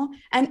now.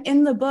 And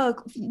in the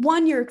book,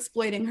 one, you're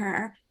exploiting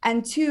her.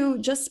 And two,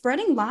 just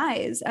spreading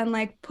lies and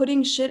like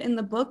putting shit in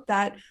the book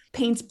that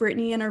paints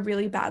Britney in a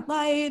really bad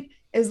light,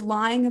 is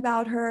lying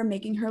about her,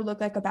 making her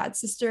look like a bad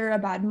sister, a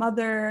bad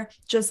mother,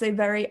 just a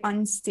very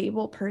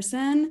unstable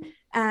person.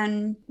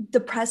 And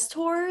the press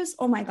tours,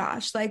 oh my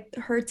gosh, like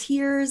her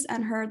tears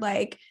and her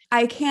like,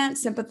 I can't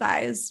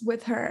sympathize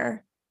with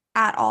her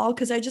at all,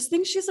 because I just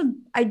think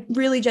I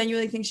really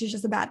genuinely think she's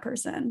just a bad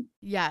person.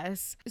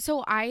 Yes.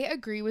 So I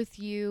agree with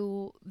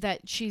you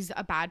that she's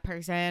a bad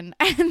person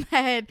and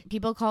that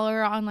people call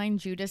her online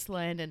Judas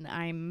Lynn, and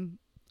I'm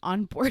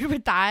on board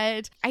with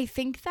that. I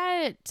think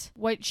that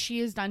what she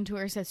has done to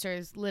her sister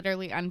is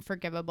literally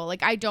unforgivable.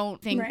 Like, I don't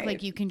think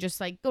like you can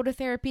just like go to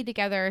therapy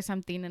together or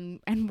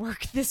something and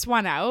work this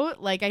one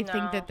out. Like, I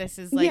think that this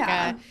is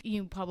like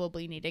you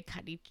probably need to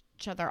cut each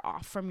other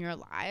off from your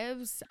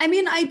lives. I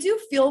mean, I do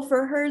feel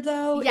for her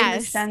though, in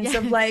the sense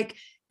of like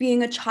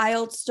being a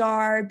child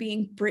star,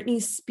 being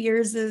Britney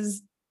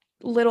Spears's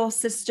little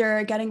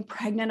sister, getting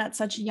pregnant at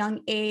such a young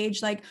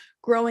age, like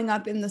growing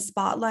up in the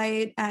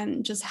spotlight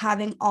and just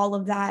having all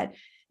of that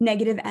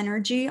negative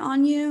energy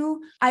on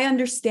you. I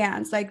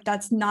understand, like,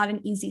 that's not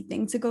an easy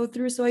thing to go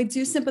through. So I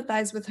do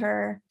sympathize with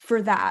her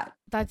for that.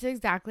 That's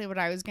exactly what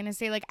I was going to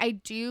say. Like, I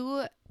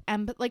do.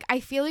 But like,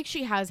 I feel like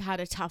she has had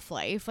a tough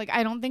life. Like,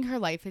 I don't think her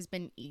life has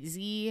been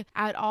easy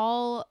at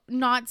all.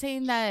 Not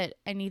saying that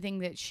anything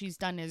that she's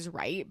done is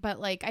right, but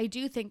like, I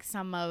do think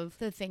some of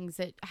the things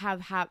that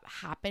have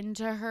happened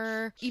to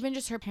her, even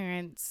just her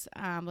parents,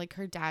 like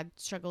her dad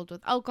struggled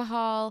with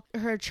alcohol.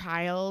 Her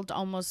child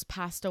almost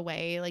passed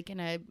away, like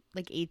in a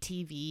like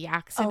ATV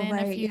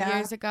accident a few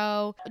years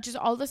ago. Just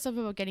all the stuff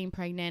about getting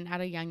pregnant at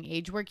a young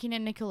age, working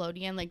in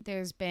Nickelodeon. Like,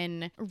 there's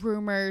been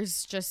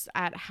rumors just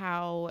at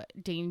how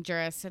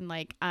dangerous and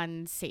like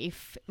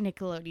unsafe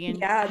Nickelodeon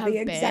the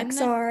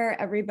execs are,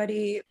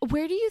 everybody.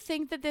 Where do you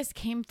think that this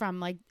came from?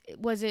 Like,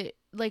 was it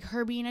like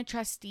her being a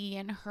trustee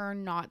and her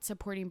not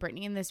supporting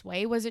Britney in this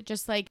way? Was it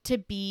just like to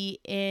be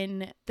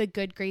in the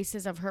good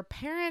graces of her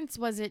parents?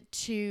 Was it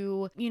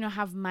to, you know,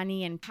 have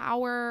money and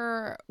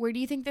power? Where do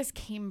you think this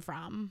came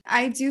from?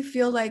 I do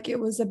feel like it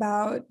was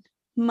about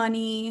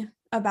money,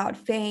 about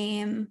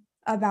fame,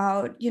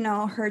 about, you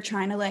know, her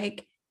trying to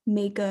like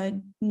make a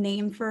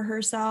name for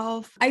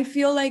herself. I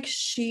feel like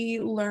she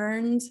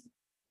learned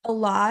a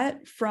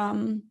lot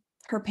from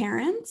her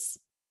parents,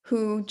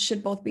 who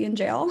should both be in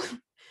jail.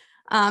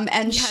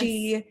 And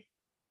she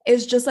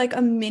is just like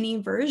a mini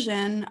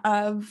version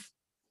of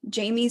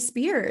Jamie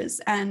Spears.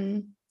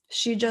 And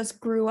she just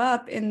grew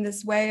up in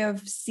this way of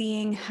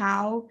seeing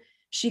how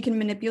she can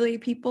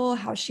manipulate people,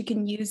 how she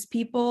can use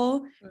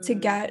people to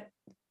get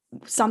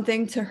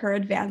something to her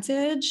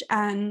advantage.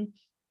 And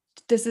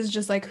this is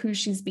just like who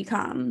she's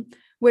become,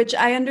 which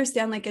I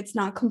understand, like, it's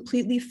not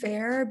completely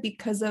fair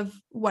because of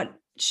what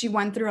she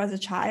went through as a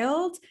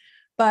child,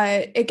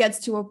 but it gets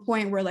to a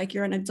point where like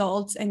you're an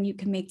adult and you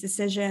can make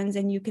decisions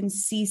and you can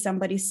see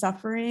somebody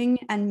suffering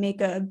and make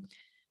a,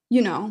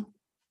 you know,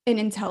 an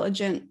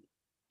intelligent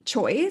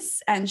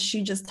choice. And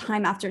she just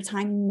time after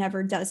time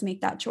never does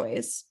make that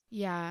choice.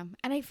 Yeah.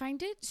 And I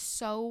find it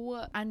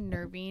so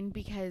unnerving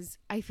because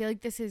I feel like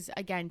this is,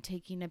 again,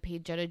 taking a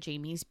page out of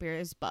Jamie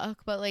Spears' book.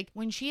 But like,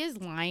 when she is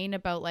lying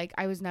about like,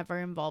 I was never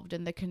involved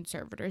in the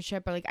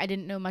conservatorship, or like, I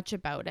didn't know much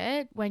about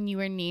it when you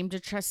were named a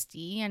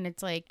trustee. And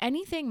it's like,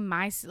 anything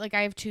like,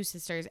 I have two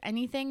sisters,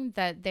 anything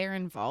that they're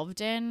involved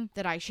in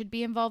that I should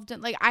be involved in,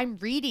 like, I'm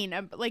reading,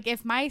 like,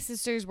 if my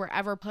sisters were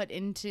ever put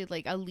into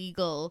like a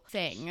legal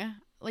thing,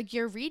 like,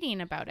 you're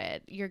reading about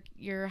it,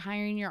 you're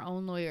hiring your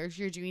own lawyers,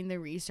 you're doing the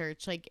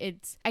research. Like,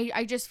 it's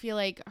I just feel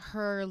like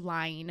her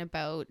lying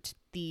about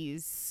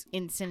these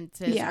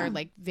instances are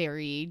like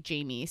very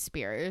Jamie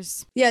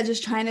Spears. Yeah,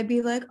 just trying to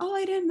be like, oh,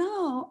 I didn't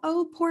know.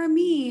 Oh, poor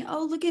me.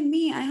 Oh, look at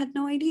me. I had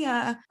no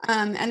idea.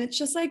 And it's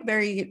just like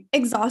very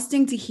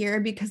exhausting to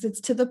hear, because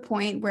it's to the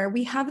point where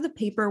we have the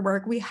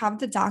paperwork, we have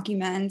the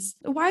documents.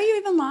 Why are you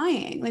even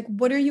lying? Like,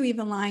 what are you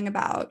even lying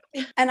about?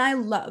 And I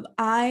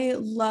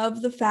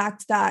love the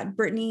fact that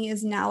Britney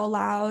is now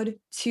allowed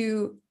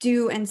to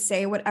do and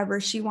say whatever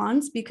she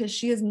wants, because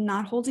she is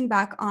not holding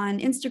back on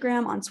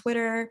Instagram, on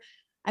Twitter.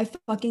 I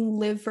fucking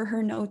live for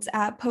her notes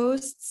app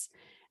posts.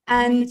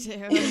 And Me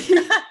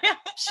too.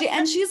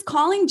 she's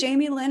calling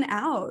Jamie Lynn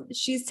out.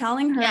 She's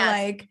telling her,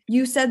 like,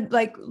 you said,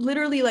 like,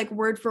 literally, like,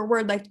 word for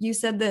word, like, you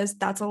said this,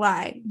 that's a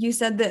lie. You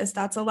said this,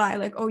 that's a lie.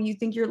 Like, oh, you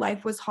think your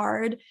life was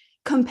hard?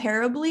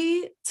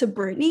 comparably to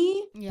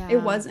Britney,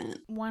 it wasn't.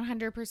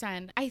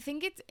 100%. I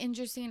think it's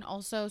interesting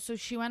also. So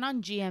she went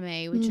on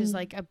GMA, which is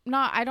like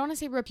I don't want to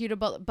say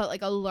reputable, but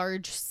like a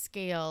large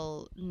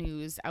scale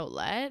news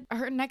outlet.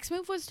 Her next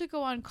move was to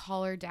go on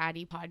Call Her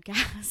Daddy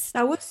podcast.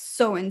 That was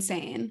so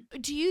insane.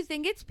 Do you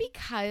think it's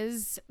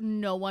because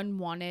no one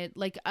wanted,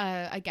 like,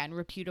 again,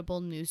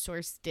 reputable news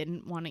source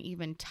didn't want to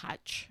even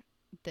touch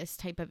this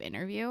type of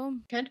interview?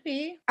 Could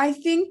be. I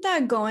think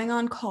that going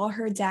on Call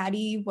Her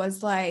Daddy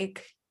was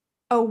like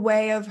a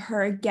way of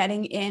her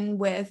getting in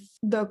with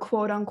the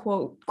quote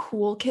unquote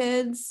cool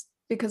kids,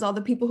 because all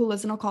the people who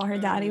listen to Call Her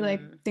Daddy like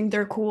think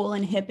they're cool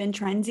and hip and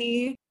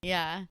trendy.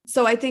 Yeah.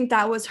 So I think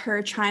that was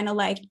her trying to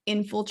like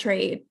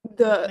infiltrate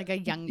the like a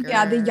younger,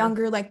 the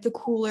younger, like the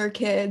cooler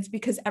kids,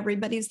 because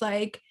everybody's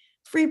like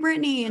free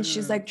Britney, and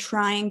she's like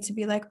trying to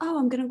be like, oh,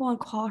 I'm gonna go and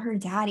Call Her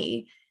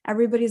Daddy.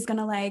 Everybody's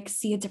gonna like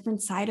see a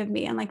different side of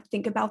me and like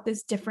think about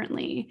this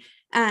differently.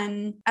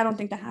 And I don't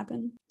think that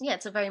happened. Yeah,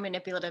 it's a very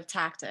manipulative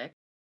tactic.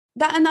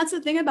 That's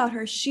the thing about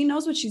her. She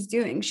knows what she's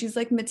doing. She's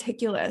like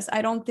meticulous.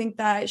 I don't think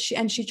that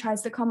she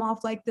tries to come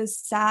off like this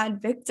sad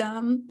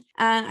victim.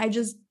 And I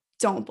just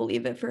don't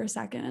believe it for a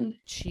second.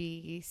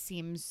 She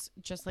seems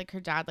just like her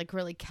dad, like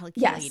really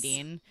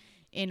calculating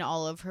in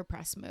all of her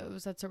press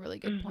moves. That's a really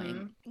good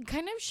point.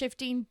 Kind of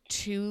shifting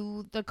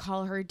to the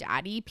Call Her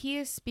Daddy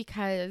piece,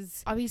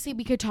 because obviously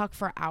we could talk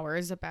for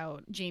hours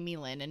about Jamie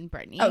Lynn and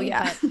Britney. Oh,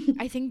 yeah. But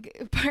I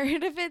think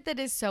part of it that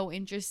is so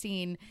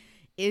interesting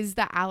is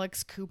the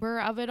Alex Cooper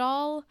of it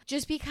all,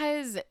 just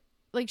because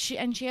like she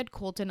had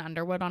Colton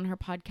Underwood on her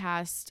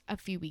podcast a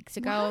few weeks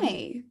ago.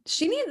 Why?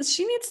 She needs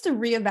to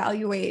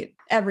reevaluate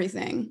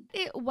everything.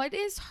 What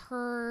is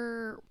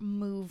her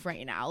move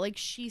right now? Like,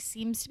 she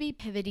seems to be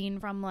pivoting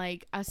from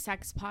like a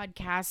sex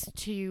podcast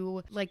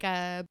to like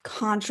a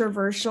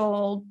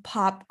controversial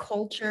pop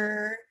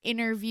culture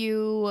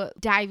interview,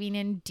 diving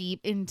in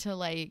deep into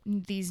like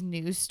these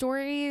news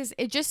stories.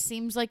 It just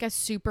seems like a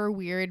super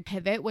weird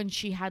pivot when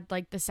she had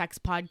like the sex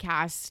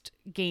podcast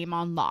game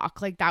on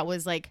lock. Like, that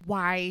was like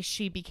why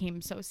she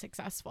became so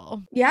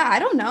successful. Yeah, I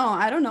don't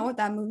know what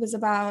that move is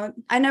about.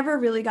 I never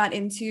really got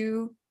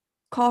into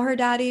Call Her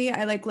Daddy.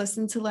 I like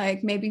listened to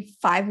like maybe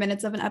 5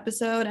 minutes of an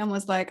episode and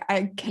was like,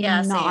 I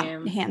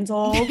cannot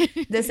handle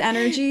this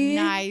energy.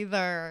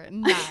 Neither.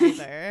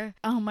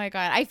 Oh my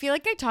God. I feel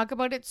like I talk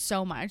about it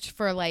so much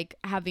for like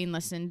having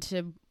listened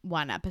to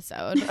one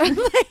episode.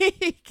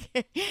 Like,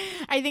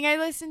 I think I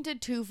listened to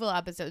 2 full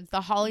episodes.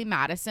 The Holly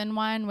Madison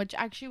one, which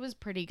actually was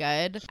pretty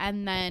good,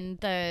 and then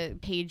the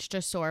Paige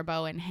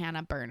DeSorbo and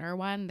Hannah Berner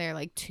one. They're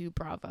like 2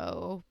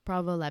 Bravo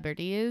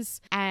celebrities,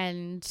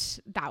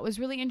 and that was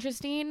really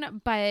interesting.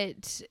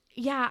 But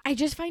yeah, I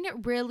just find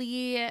it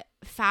really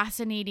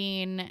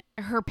fascinating,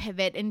 her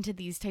pivot into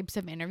these types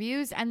of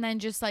interviews, and then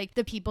just like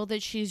the people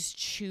that she's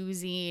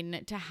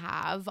choosing to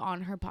have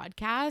on her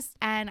podcast.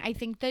 And I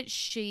think that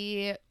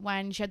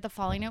when she had the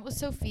falling out with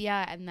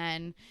Sophia and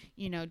then,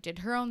 did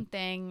her own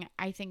thing,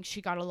 I think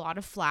she got a lot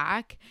of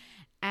flack.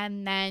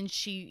 And then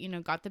she,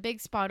 got the big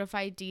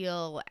Spotify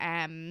deal,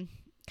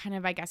 kind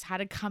of, I guess, had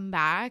to come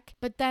back.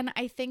 But then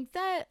I think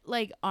that,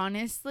 like,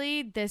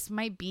 honestly, this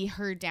might be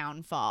her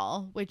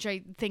downfall, which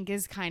I think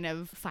is kind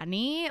of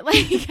funny.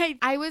 Like,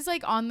 I was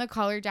like on the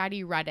Call Her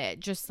Daddy Reddit,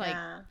 just like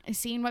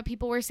seeing what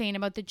people were saying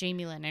about the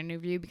Jamie Lynn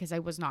interview, because I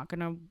was not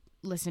gonna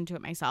listen to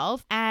it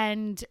myself,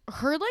 and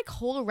her like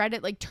whole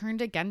Reddit like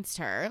turned against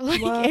her.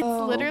 Like, whoa,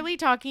 it's literally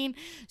talking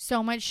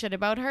so much shit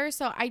about her.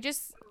 So I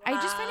just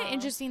find it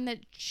interesting that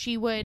she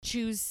would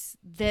choose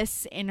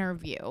this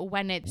interview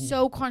when it's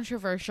so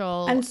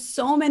controversial. And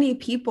so many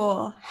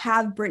people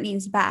have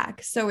Britney's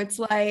back. So it's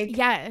like,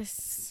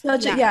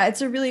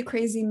 it's a really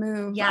crazy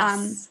move.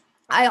 Yes.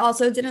 I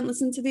also didn't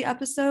listen to the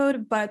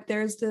episode, but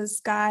there's this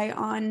guy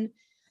on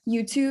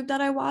YouTube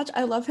that I watch.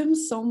 I love him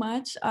so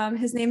much.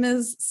 His name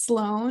is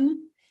Sloan,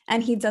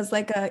 and he does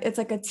like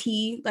a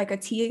tea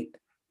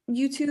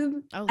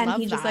YouTube, and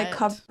he just like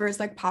covers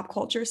like pop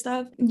culture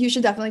stuff. You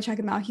should definitely check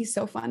him out. He's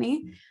so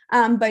funny.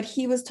 But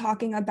he was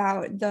talking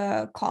about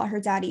the Call Her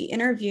Daddy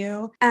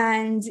interview,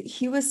 and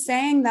he was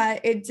saying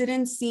that it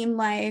didn't seem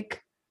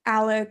like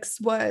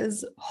Alex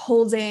was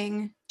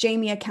holding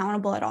Jamie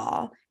accountable at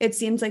all. It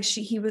seems like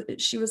she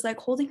was like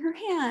holding her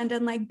hand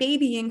and like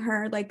babying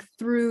her like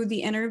through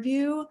the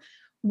interview,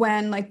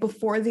 when like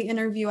before the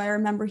interview, I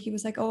remember he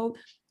was like, oh,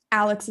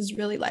 Alex is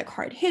really like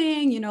hard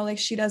hitting, like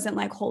she doesn't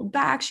like hold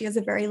back. She has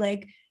a very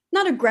like,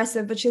 not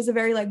aggressive, but she has a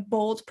very like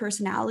bold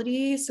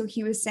personality. So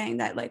he was saying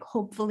that like,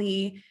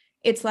 hopefully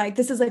it's like,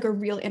 this is like a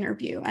real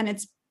interview, and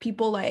it's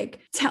people like,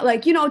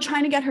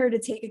 trying to get her to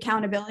take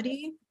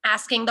accountability.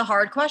 Asking the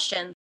hard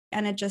questions.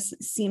 And it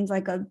just seems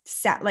like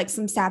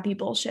some sappy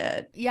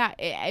bullshit. Yeah,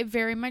 it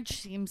very much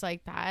seems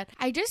like that.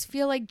 I just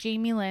feel like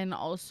Jamie Lynn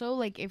also,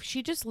 like, if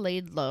she just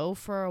laid low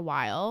for a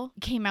while,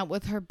 came out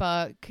with her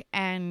book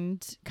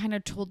and kind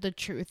of told the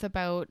truth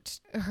about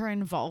her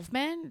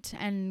involvement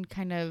and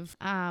kind of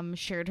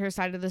shared her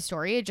side of the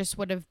story, it just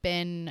would have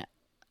been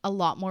a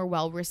lot more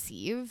well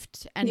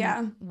received and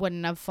Yeah.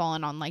 wouldn't have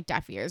fallen on like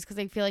deaf ears, because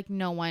I feel like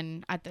no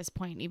one at this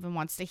point even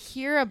wants to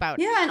hear about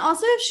it. Yeah, and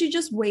also if she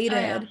just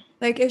waited, yeah.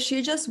 like if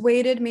she just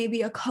waited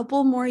maybe a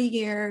couple more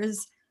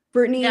years,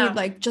 Brittany Yeah.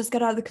 like just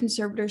got out of the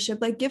conservatorship,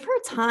 like give her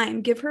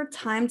time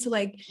to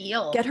like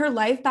Heal. get her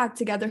life back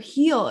together,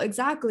 heal.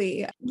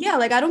 Exactly. Yeah,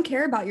 like I don't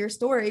care about your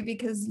story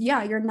because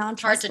yeah, you're not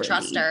Hard to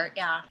trust her.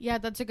 Yeah. Yeah,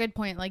 that's a good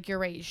point. Like, you're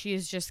right. She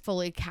is just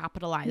fully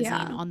capitalizing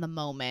Yeah. on the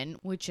moment,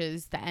 which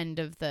is the end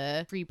of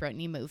the Free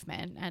Britney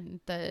movement and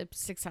the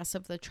success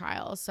of the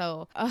trial.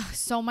 So,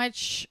 so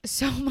much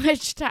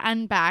to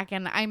unpack.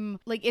 And I'm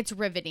like, it's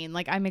riveting.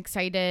 Like, I'm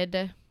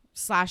excited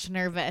 /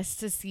 nervous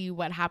to see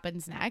what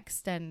happens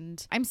next.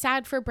 And I'm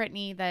sad for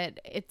Britney that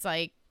it's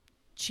like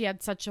she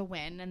had such a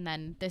win and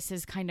then this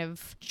is kind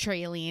of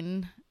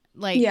trailing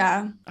like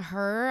Yeah.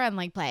 her and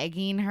like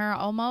plaguing her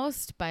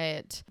almost.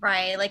 But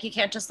Right. Like you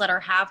can't just let her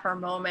have her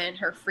moment,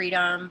 her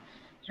freedom,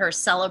 her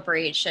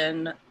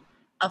celebration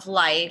of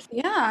life.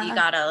 Yeah. You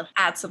gotta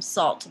add some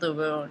salt to the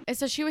wound.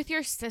 especially with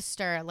your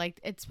sister, like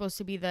it's supposed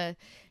to be the,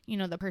 you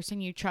know, the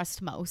person you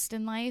trust most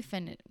in life,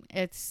 and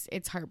it's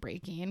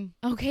heartbreaking.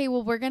 Okay,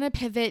 well, we're gonna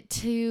pivot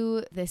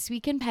to This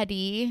Week in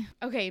Petty.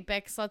 Okay,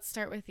 Bix, let's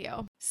start with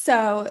you.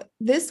 So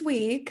this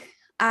week,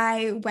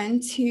 I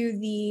went to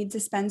the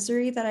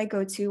dispensary that I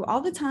go to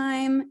all the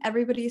time.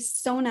 Everybody's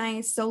so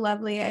nice, so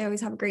lovely. I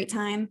always have a great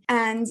time.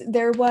 And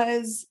there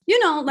was, you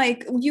know,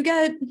 like you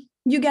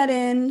get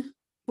in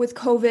with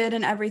COVID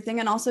and everything.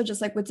 And also just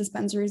like with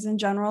dispensaries in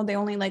general, they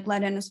only like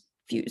let in a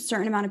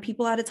certain amount of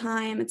people at a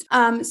time.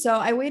 So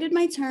I waited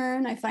my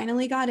turn. I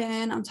finally got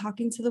in. I'm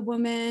talking to the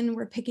woman.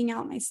 We're picking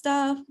out my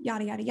stuff,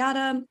 yada, yada,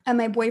 yada. And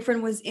my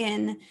boyfriend was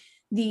in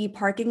the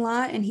parking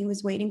lot and he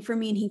was waiting for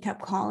me and he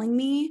kept calling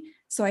me.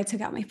 So I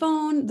took out my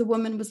phone. The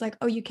woman was like,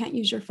 oh, you can't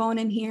use your phone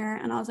in here.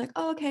 And I was like,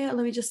 oh, okay,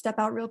 let me just step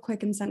out real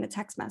quick and send a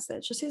text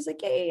message. So she was like,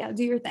 yeah,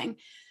 do your thing.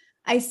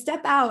 I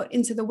step out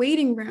into the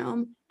waiting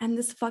room and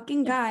this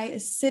fucking guy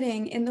is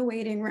sitting in the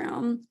waiting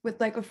room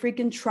with like a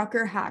freaking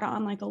trucker hat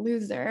on, like a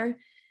loser.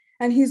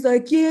 And he's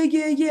like,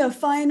 yeah,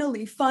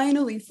 finally,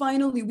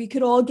 we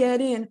could all get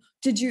in.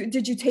 Did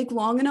you take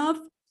long enough?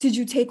 Did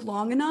you take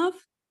long enough?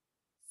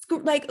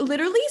 Like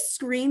literally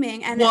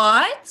screaming. And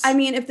what? I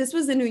mean, if this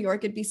was in New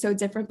York, it'd be so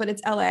different, but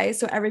it's LA.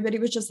 So everybody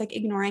was just like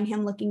ignoring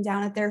him, looking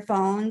down at their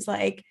phones,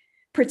 like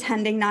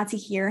pretending not to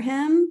hear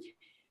him.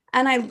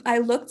 And I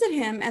looked at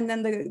him, and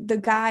then the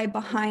guy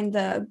behind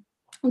the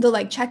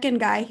like check-in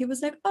guy, he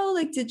was like, oh,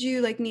 like, did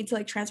you like need to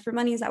like transfer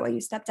money? Is that why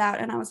you stepped out?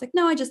 And I was like,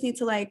 no, I just need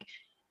to like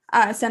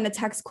send a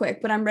text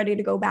quick, but I'm ready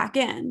to go back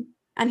in.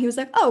 And he was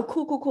like, oh,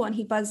 cool. And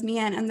he buzzed me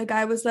in. And the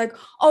guy was like,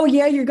 oh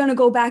yeah, you're going to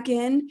go back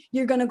in?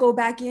 You're going to go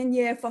back in?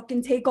 Yeah,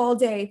 fucking take all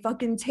day.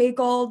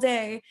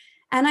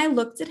 And I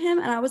looked at him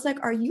and I was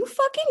like, are you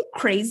fucking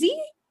crazy?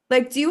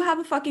 Like, do you have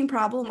a fucking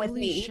problem with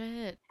Holy me?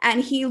 shit. And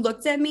he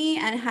looked at me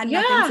and had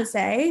nothing to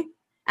say.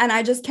 And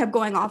I just kept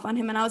going off on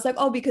him. And I was like,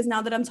 oh, because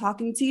now that I'm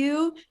talking to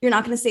you, you're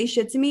not going to say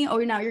shit to me. Oh,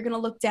 now you're going to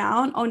look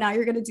down. Oh, now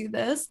you're going to do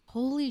this.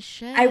 Holy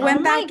shit. I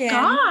went back in.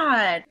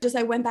 God.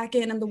 I went back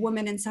in and the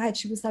woman inside,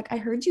 she was like, I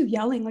heard you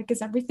yelling. Like,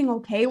 is everything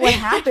okay? What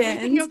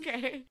happened?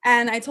 Okay.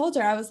 And I told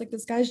her, I was like,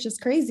 this guy's just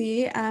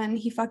crazy and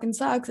he fucking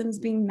sucks and is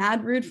being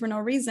mad rude for no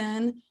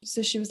reason.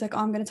 So she was like, oh,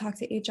 I'm going to talk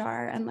to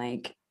HR and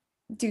like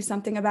do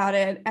something about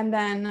it. And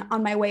then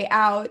on my way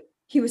out,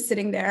 he was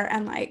sitting there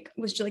and like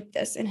was just like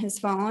this in his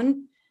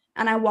phone.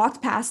 And I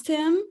walked past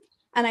him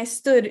and I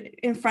stood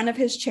in front of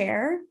his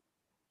chair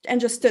and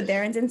just stood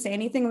there and didn't say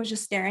anything. I was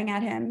just staring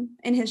at him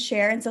in his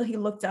chair until he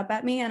looked up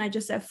at me and I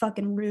just said,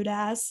 fucking rude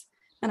ass.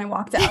 And I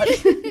walked out.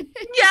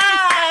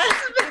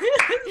 Yes.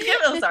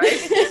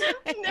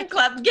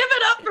 Clap. Give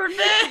it up for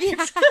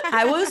Vince.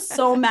 I was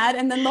so mad.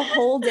 And then the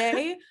whole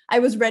day I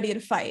was ready to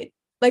fight.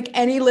 Like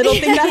any little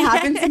thing that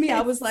happened to me,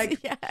 I was like,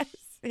 yes.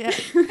 Yeah.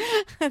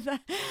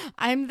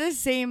 I'm the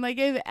same. Like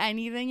if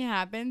anything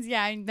happens,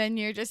 then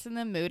you're just in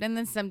the mood and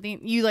then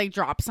something, you like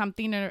drop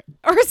something or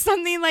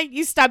something, like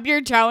you stub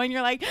your toe and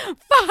you're like,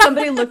 fuck.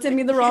 Somebody looked at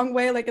me the wrong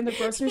way, like in the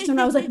grocery store,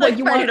 and I was like, what,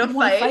 you want to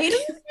fight?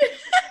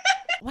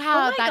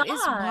 Wow, Oh that God.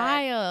 is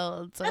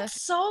wild.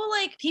 That's so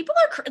like people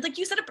are like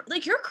you said,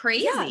 like you're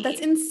crazy. Yeah, that's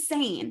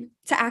insane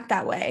to act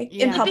that way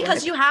in Yeah. public.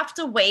 Because you have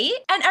to wait.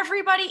 And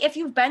everybody, if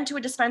you've been to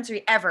a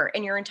dispensary ever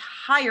in your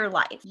entire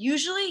life,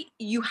 usually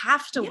you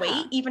have to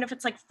wait, even if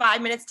it's like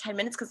 5 minutes, 10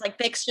 minutes. Cause like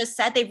Bix just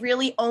said, they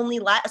really only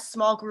let a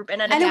small group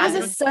in at a and it time.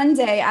 was a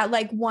Sunday at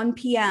like 1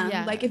 p.m.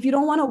 Yeah. Like if you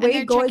don't want to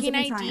wait, go at checking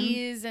any time.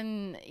 IDs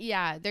and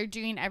they're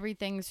doing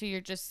everything. So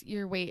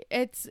you're wait.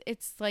 It's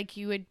like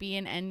you would be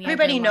in any.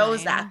 Everybody other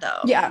knows line. that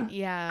though. Yeah.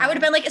 Yeah. I would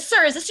have been like,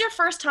 sir, is this your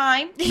first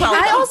time?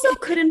 I also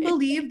couldn't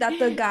believe that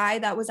the guy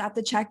that was at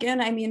the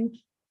check-in, I mean,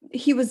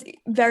 he was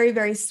very,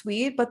 very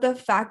sweet, but the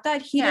fact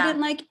that he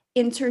didn't like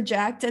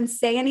interject and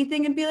say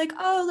anything and be like,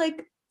 oh,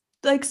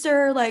 like,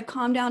 sir, like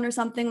calm down or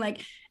something,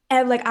 like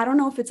And like, I don't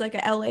know if it's like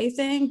a LA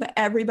thing, but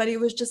everybody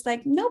was just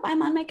like, nope,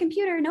 I'm on my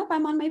computer. Nope,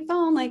 I'm on my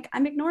phone. Like,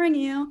 I'm ignoring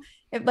you.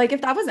 If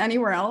that was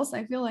anywhere else,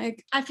 I feel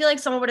like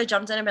someone would have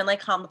jumped in and been like,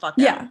 calm the fuck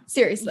down. Yeah,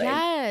 seriously.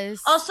 Yes.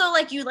 Also,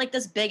 like, you like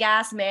this big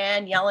ass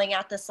man yelling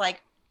at this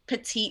like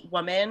petite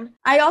woman.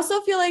 I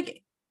also feel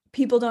like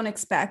people don't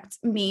expect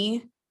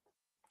me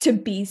to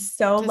be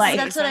so like,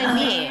 that's what I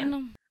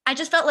mean. I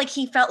just felt like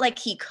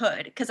he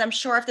could, because I'm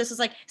sure if this was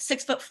like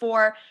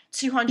 6'4",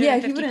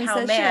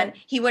 250-pound man,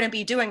 he wouldn't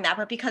be doing that.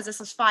 But because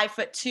this is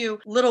 5'2"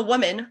 little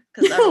woman,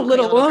 because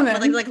little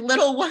woman, like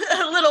little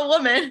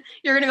woman,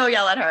 you're gonna go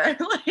yell at her.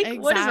 Like, exactly.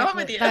 What is wrong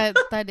with you?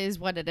 That is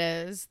what it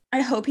is.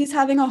 I hope he's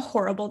having a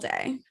horrible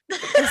day.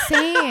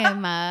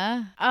 Same.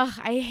 Ugh,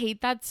 I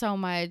hate that so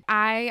much.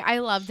 I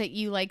love that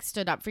you like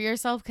stood up for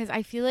yourself, because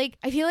I feel like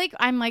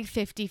I'm like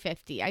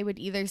 50-50. I would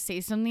either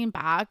say something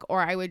back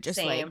or I would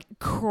just like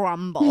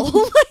crumble.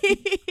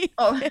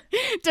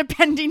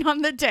 Depending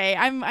on the day.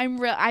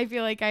 I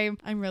feel like I'm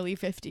really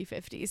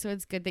 50-50. So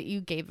it's good that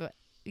you gave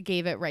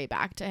it right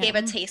back to him. Gave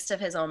a taste of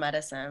his own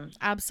medicine.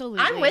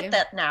 Absolutely. I'm with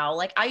that now.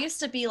 Like, I used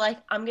to be like,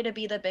 I'm gonna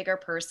be the bigger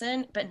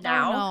person, but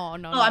now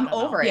I'm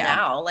over it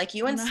now. Like,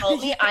 you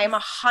insult me, I am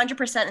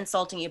 100%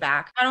 insulting you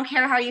back. I don't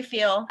care how you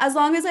feel. As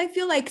long as I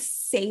feel like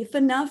safe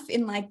enough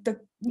in like the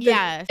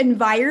yeah.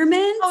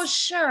 environment. Oh,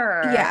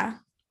 sure. Yeah.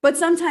 But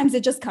sometimes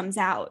it just comes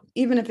out,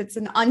 even if it's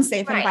an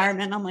unsafe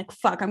environment. I'm like,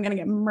 fuck, I'm going to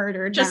get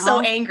murdered just now.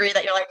 So angry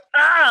that you're like,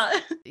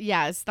 ah.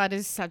 Yes, that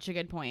is such a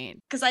good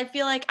point. Because I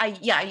feel like I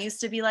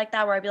used to be like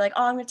that, where I'd be like,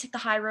 oh, I'm going to take the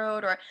high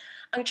road, or I'm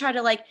going to try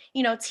to like,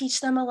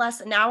 teach them a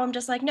lesson. Now I'm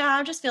just like, nah,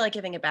 I just feel like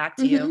giving it back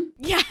to you.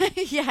 Yeah,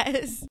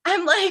 yes.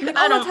 I'm like,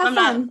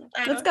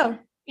 Let's go.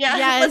 Yeah,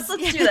 yes.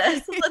 let's do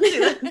this. Let's do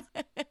this.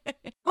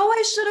 Oh,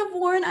 I should have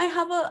worn,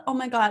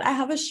 I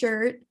have a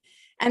shirt.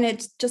 And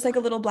it's just like a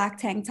little black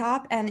tank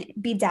top, and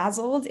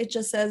bedazzled. It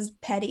just says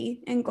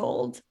petty in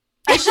gold.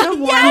 I should have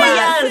worn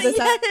that for this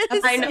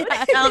episode. I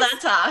know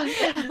that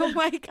top. Oh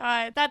my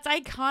God. That's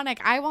iconic.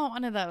 I want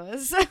one of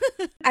those.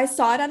 I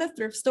saw it at a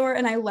thrift store,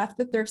 and I left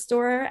the thrift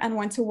store and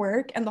went to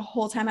work. And the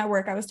whole time at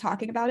work, I was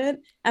talking about it.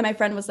 And my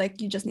friend was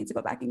like, you just need to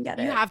go back and get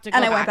it. You have to go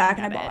and back I went back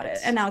and I bought it.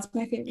 And now it's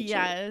my favorite shirt.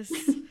 Yes.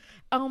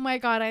 Oh my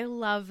God, I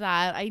love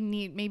that.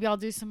 Maybe I'll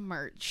do some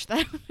merch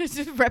that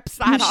just rips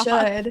that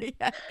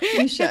off.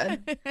 You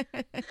should.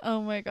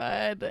 Oh my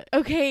God.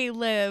 Okay,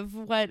 Liv,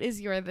 what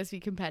is your This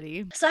Week in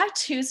Petty? So I have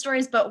two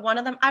stories, but one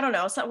of them, I don't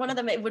know. So one of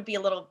them, it would be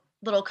a little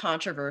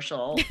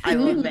controversial, I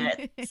will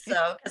admit.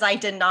 So, because I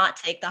did not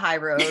take the high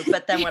road,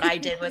 but then what I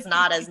did was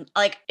not as,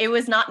 like, it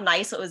was not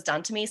nice what was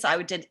done to me. So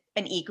I did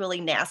an equally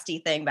nasty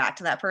thing back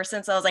to that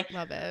person. So I was like,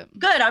 love it.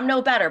 Good, I'm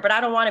no better, but I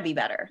don't want to be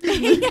better.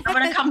 I'm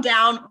going to come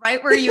down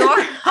right where you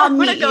are. I'm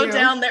going to go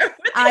down there.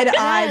 Eye to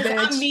eye,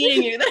 bitch. I'm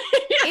meeting you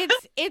there.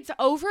 It's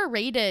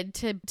overrated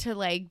to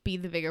like be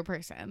the bigger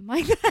person.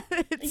 Like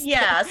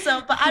yeah.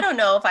 So, but I don't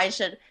know if I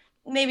should.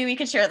 Maybe we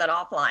could share that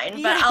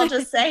offline, but I'll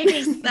just say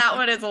that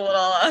one is a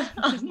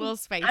little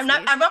spicy. I'm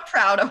not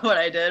proud of what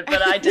I did,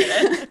 but I did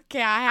it.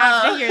 Okay, I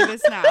have to hear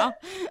this now.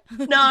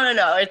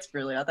 No, it's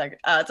really not that.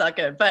 It's not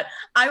good. But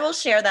I will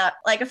share that.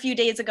 Like a few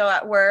days ago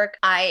at work,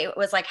 I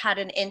was like had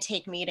an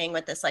intake meeting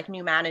with this like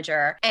new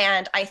manager,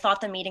 and I thought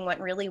the meeting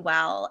went really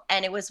well.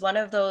 And it was one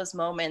of those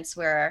moments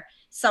where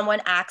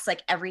someone acts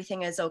like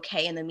everything is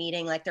okay in the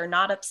meeting, like they're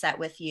not upset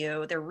with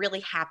you. They're really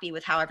happy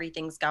with how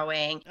everything's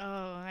going.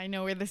 Oh, I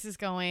know where this is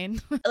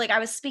going. Like I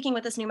was speaking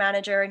with this new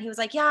manager, and he was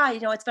like, yeah,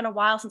 it's been a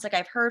while since like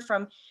I've heard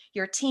from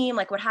your team,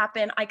 like what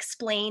happened. I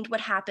explained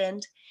what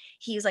happened.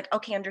 He was like,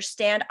 okay,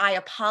 understand. I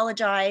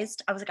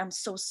apologized. I was like, I'm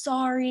so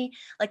sorry.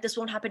 Like this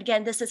won't happen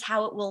again. This is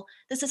how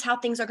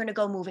things are going to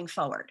go moving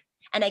forward.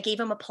 And I gave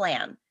him a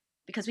plan,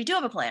 because we do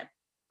have a plan.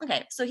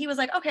 Okay. So he was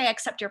like, okay, I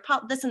accept your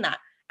this and that.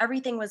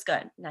 Everything was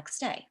good. Next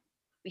day,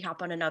 we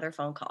hop on another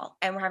phone call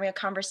and we're having a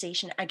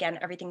conversation. Again,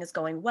 everything is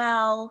going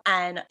well.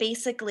 And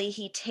basically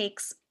he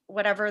takes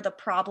whatever the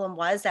problem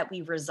was that we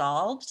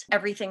resolved,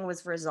 everything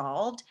was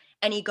resolved.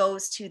 And he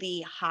goes to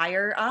the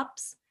higher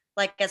ups,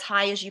 like as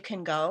high as you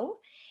can go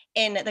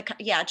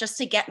just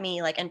to get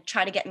me like, and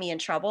try to get me in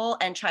trouble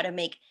and try to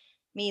make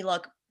me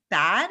look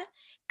bad.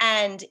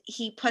 And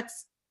he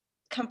puts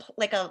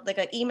like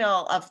an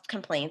email of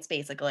complaints,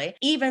 basically,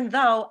 even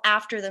though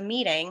after the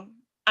meeting,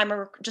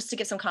 just to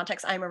give some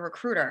context, I'm a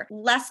recruiter.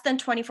 Less than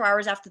 24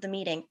 hours after the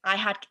meeting,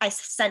 I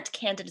sent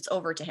candidates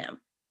over to him.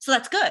 So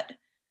that's good.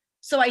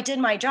 So I did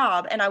my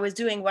job and I was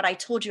doing what I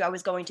told you I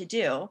was going to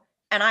do.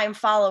 And I'm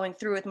following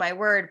through with my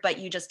word, but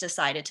you just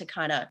decided to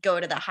kind of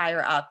go to the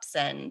higher ups.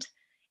 And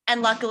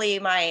luckily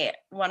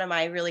one of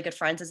my really good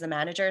friends is the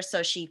manager.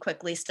 So she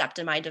quickly stepped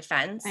in my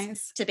defense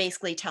to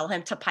basically tell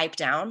him to pipe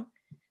down.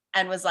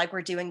 And was like,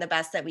 we're doing the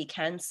best that we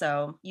can.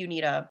 So you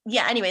need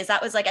anyways,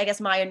 that was like, I guess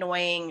my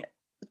annoying.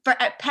 For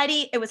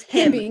petty, it was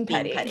him being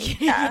petty. Yeah.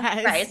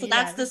 Yes, right. So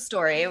that's the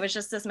story. It was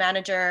just this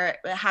manager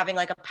having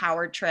like a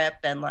power trip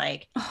and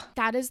like.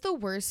 That is the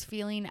worst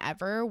feeling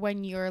ever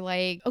when you're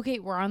like, okay,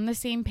 we're on the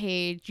same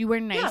page. You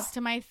were nice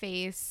to my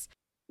face.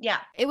 Yeah.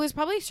 It was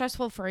probably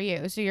stressful for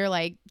you. So you're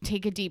like,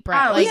 take a deep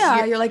breath. Oh,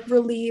 like, you're like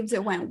relieved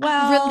it went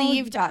well.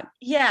 Relieved.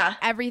 Yeah.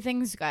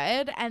 Everything's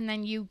good. And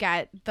then you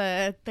get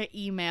the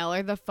email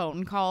or the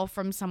phone call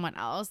from someone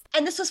else.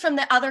 And this was from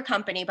the other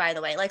company, by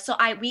the way. Like, so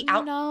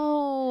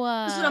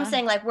No. This is what I'm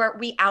saying. Like,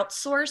 we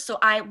outsource. So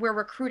we're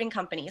recruiting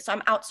companies. So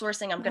I'm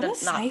outsourcing. I'm going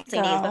to not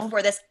say names, but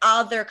for this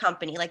other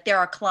company, like they're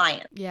our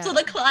client. Yeah. So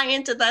the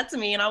client did that to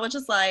me. And I was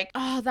just like,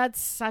 oh, that's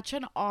such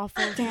an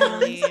awful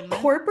feeling.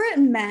 Corporate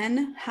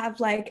men have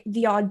like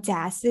the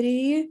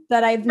audacity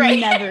that I've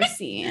never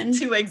seen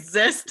to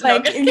exist.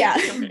 Like, yeah.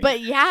 But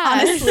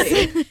yeah,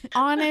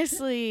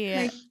 honestly,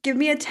 like, give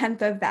me a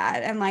tenth of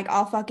that and like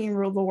I'll fucking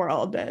rule the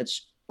world, bitch.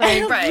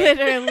 Like,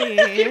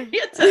 literally.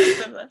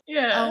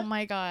 Yeah. Oh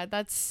my God,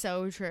 that's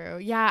so true.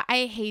 Yeah,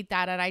 I hate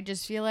that. And I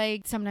just feel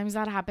like sometimes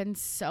that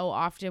happens so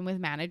often with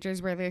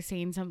managers where they're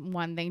saying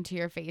one thing to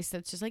your face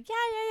that's just like,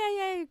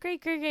 yeah,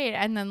 great.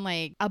 And then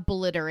like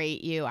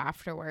obliterate you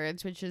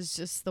afterwards, which is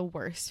just the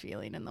worst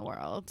feeling in the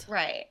world.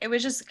 Right. It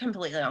was just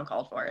completely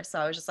uncalled for. So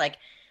I was just like,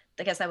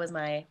 I guess that was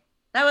my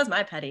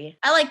petty.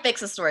 I like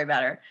Bix's story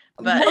better.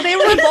 But well, they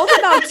were both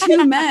about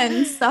two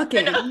men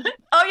sucking.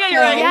 Oh yeah,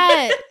 you're right.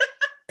 Yeah.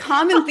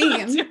 Common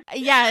theme.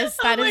 Yes,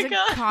 that is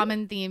a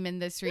common theme in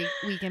this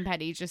week in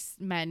Petty,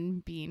 just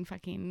men being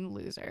fucking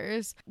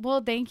losers.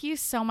 Well, thank you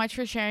so much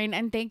for sharing,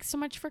 and thanks so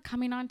much for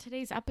coming on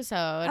today's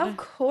episode. Of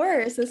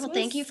course.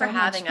 Thank you for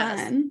having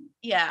us.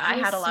 Yeah, I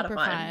had a lot of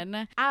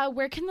fun.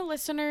 Where can the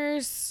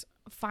listeners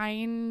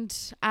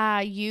find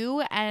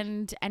you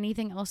and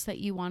anything else that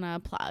you want to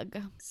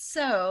plug?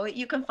 So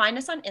you can find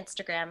us on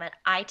Instagram at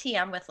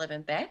ITM with Live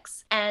in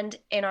Bix, and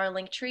in our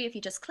link tree, if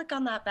you just click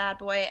on that bad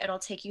boy, it'll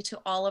take you to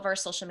all of our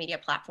social media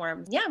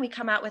platforms. Yeah, we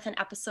come out with an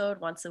episode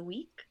once a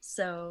week,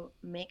 so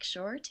make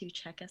sure to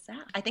check us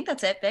out. I think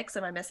that's it. Bix,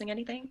 am I missing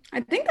anything?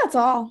 I think that's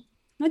all.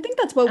 I think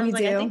that's what we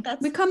do.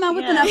 We come out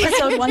with an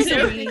episode once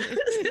a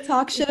week,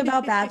 talk shit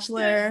about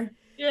Bachelor,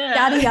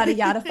 yada yada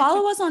yada.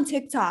 Follow us on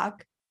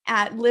TikTok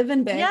at Live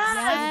in Bix.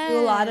 Yes. We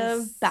do a lot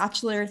of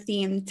Bachelor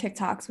themed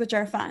TikToks, which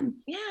are fun.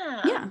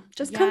 Yeah.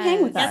 Just come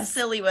hang with us. Get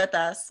silly with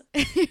us.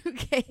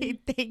 Okay.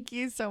 Thank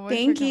you so much.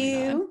 Thank for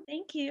you. On.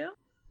 Thank you.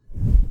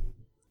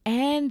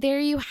 And there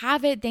you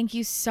have it. Thank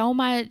you so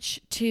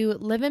much to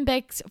Live in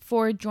Bix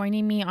for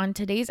joining me on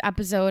today's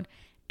episode.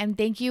 And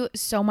thank you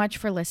so much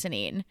for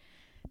listening.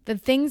 The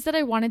things that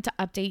I wanted to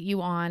update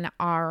you on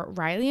are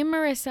Riley and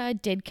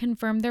Marissa did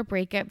confirm their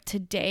breakup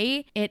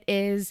today. It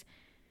is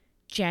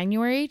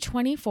January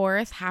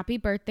 24th. Happy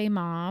birthday,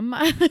 Mom.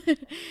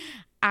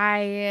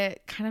 I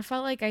kind of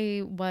felt like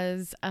I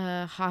was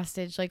a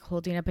hostage, like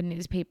holding up a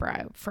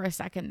newspaper for a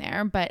second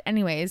there. But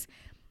anyways,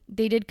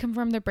 they did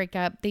confirm their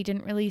breakup. They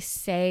didn't really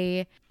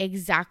say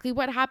exactly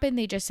what happened.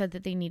 They just said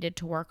that they needed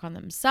to work on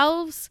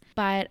themselves.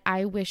 But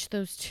I wish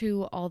those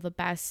two all the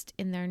best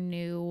in their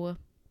new,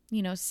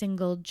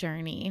 single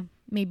journey.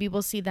 Maybe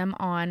we'll see them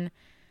on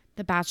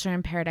the Bachelor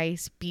in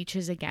Paradise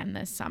beaches again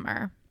this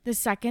summer. The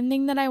second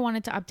thing that I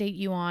wanted to update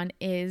you on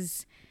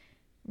is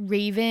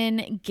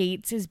Raven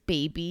Gates'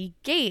 baby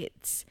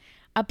Gates.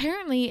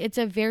 Apparently, it's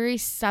a very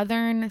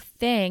Southern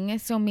thing.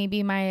 So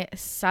maybe my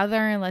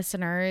Southern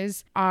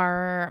listeners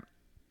are,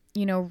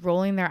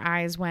 rolling their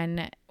eyes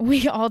when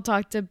we all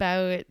talked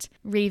about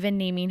Raven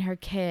naming her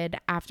kid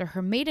after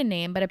her maiden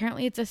name. But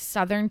apparently, it's a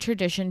Southern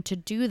tradition to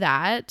do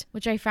that,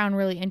 which I found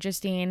really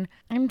interesting.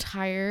 I'm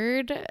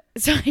tired,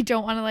 so I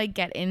don't want to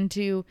get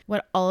into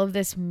what all of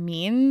this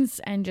means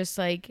and just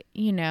the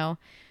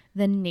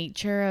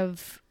nature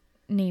of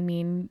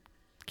naming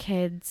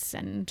kids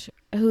and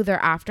who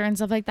they're after and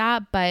stuff like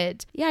that.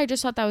 But yeah, I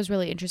just thought that was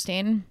really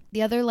interesting.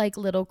 The other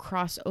little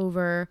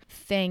crossover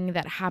thing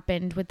that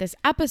happened with this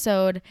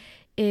episode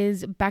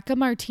is Becca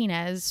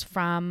Martinez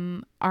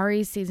from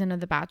Ari's season of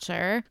The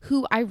Bachelor,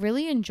 who I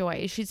really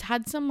enjoy. She's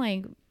had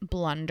some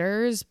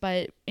blunders,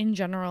 but in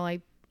general,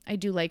 I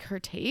do like her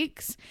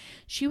takes.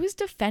 She was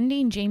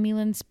defending Jamie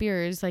Lynn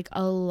Spears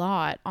a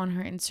lot on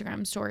her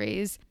Instagram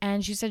stories,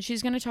 and she said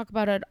she's going to talk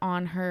about it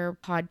on her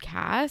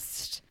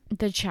podcast,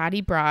 The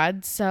Chatty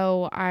Broad.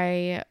 So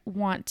I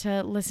want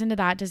to listen to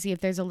that to see if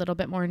there's a little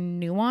bit more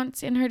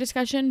nuance in her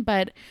discussion,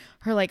 but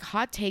her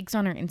hot takes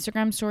on her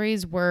Instagram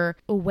stories were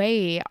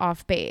way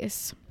off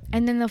base.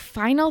 And then the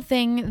final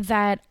thing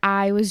that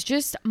I was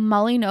just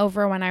mulling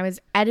over when I was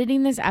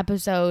editing this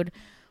episode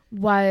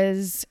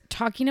was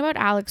talking about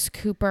Alex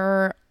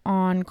Cooper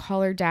on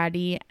Call Her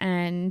Daddy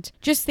and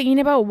just thinking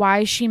about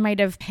why she might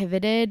have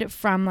pivoted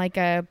from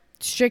a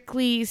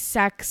strictly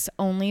sex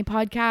only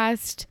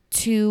podcast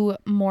to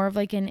more of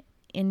an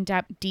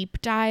in-depth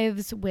deep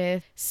dives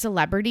with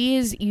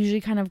celebrities, usually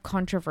kind of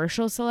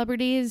controversial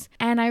celebrities.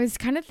 And I was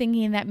kind of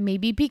thinking that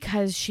maybe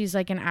because she's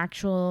an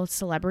actual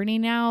celebrity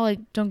now,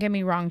 don't get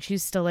me wrong,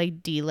 she's still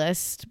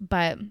D-list,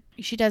 but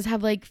she does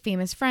have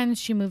famous friends.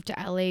 She moved to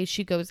LA,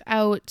 she goes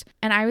out.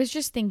 And I was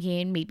just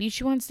thinking maybe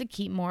she wants to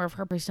keep more of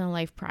her personal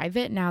life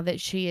private now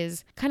that she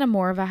is kind of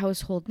more of a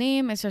household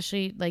name,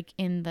 especially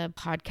in the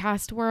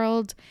podcast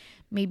world.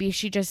 Maybe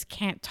she just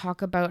can't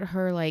talk about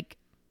her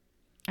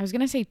I was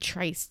going to say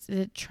Trice. Is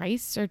it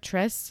Trice or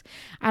Tris?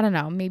 I don't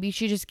know. Maybe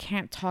she just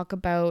can't talk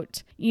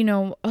about, you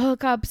know,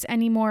 hookups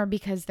anymore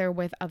because they're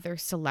with other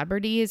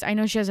celebrities. I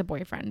know she has a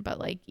boyfriend, but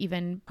like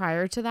even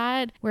prior to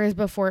that, whereas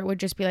before it would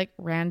just be like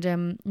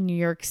random New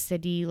York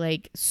City,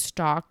 like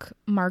stock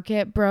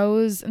market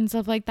bros and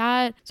stuff like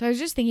that. So I was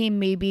just thinking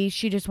maybe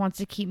she just wants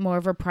to keep more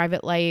of her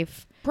private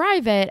life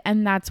private,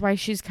 and that's why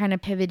she's kind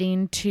of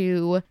pivoting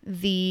to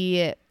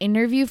the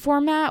interview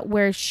format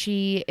where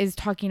she is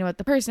talking about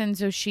the person,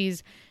 so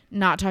she's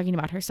not talking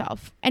about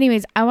herself.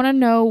 Anyways, I want to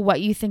know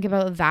what you think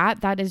about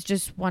that. That is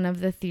just one of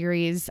the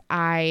theories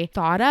I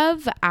thought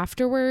of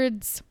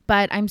afterwards,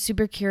 but I'm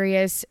super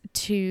curious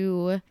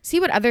to see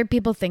what other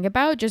people think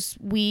about. Just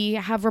we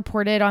have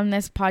reported on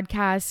this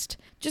podcast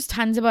just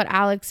tons about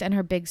Alex and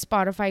her big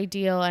Spotify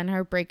deal and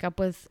her breakup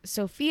with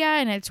Sophia,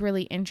 and it's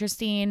really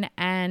interesting.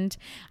 And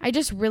I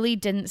just really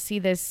didn't see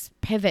this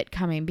pivot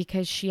coming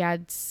because she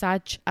had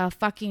such a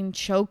fucking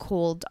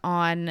chokehold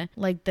on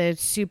like the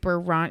super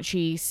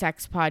raunchy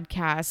sex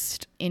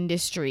podcast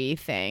industry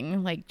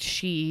thing. Like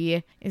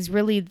she is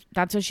really,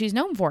 that's what she's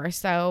known for.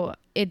 So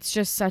it's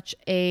just such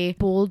a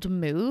bold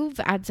move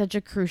at such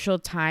a crucial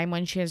time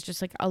when she has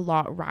just like a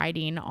lot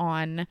riding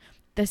on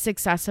the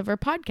success of her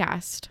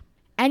podcast.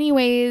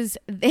 Anyways,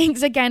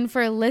 thanks again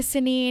for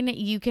listening.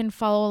 You can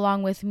follow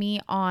along with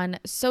me on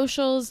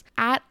socials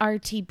at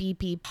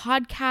RTBP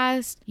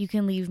Podcast. You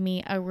can leave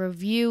me a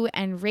review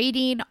and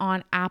rating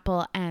on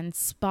Apple and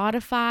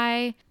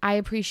Spotify. I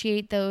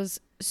appreciate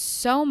those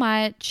so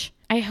much.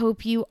 I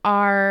hope you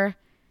are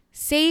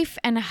safe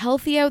and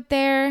healthy out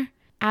there.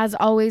 As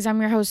always,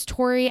 I'm your host,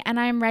 Tori, and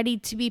I'm ready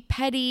to be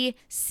petty.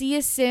 See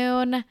you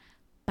soon.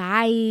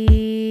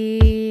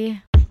 Bye.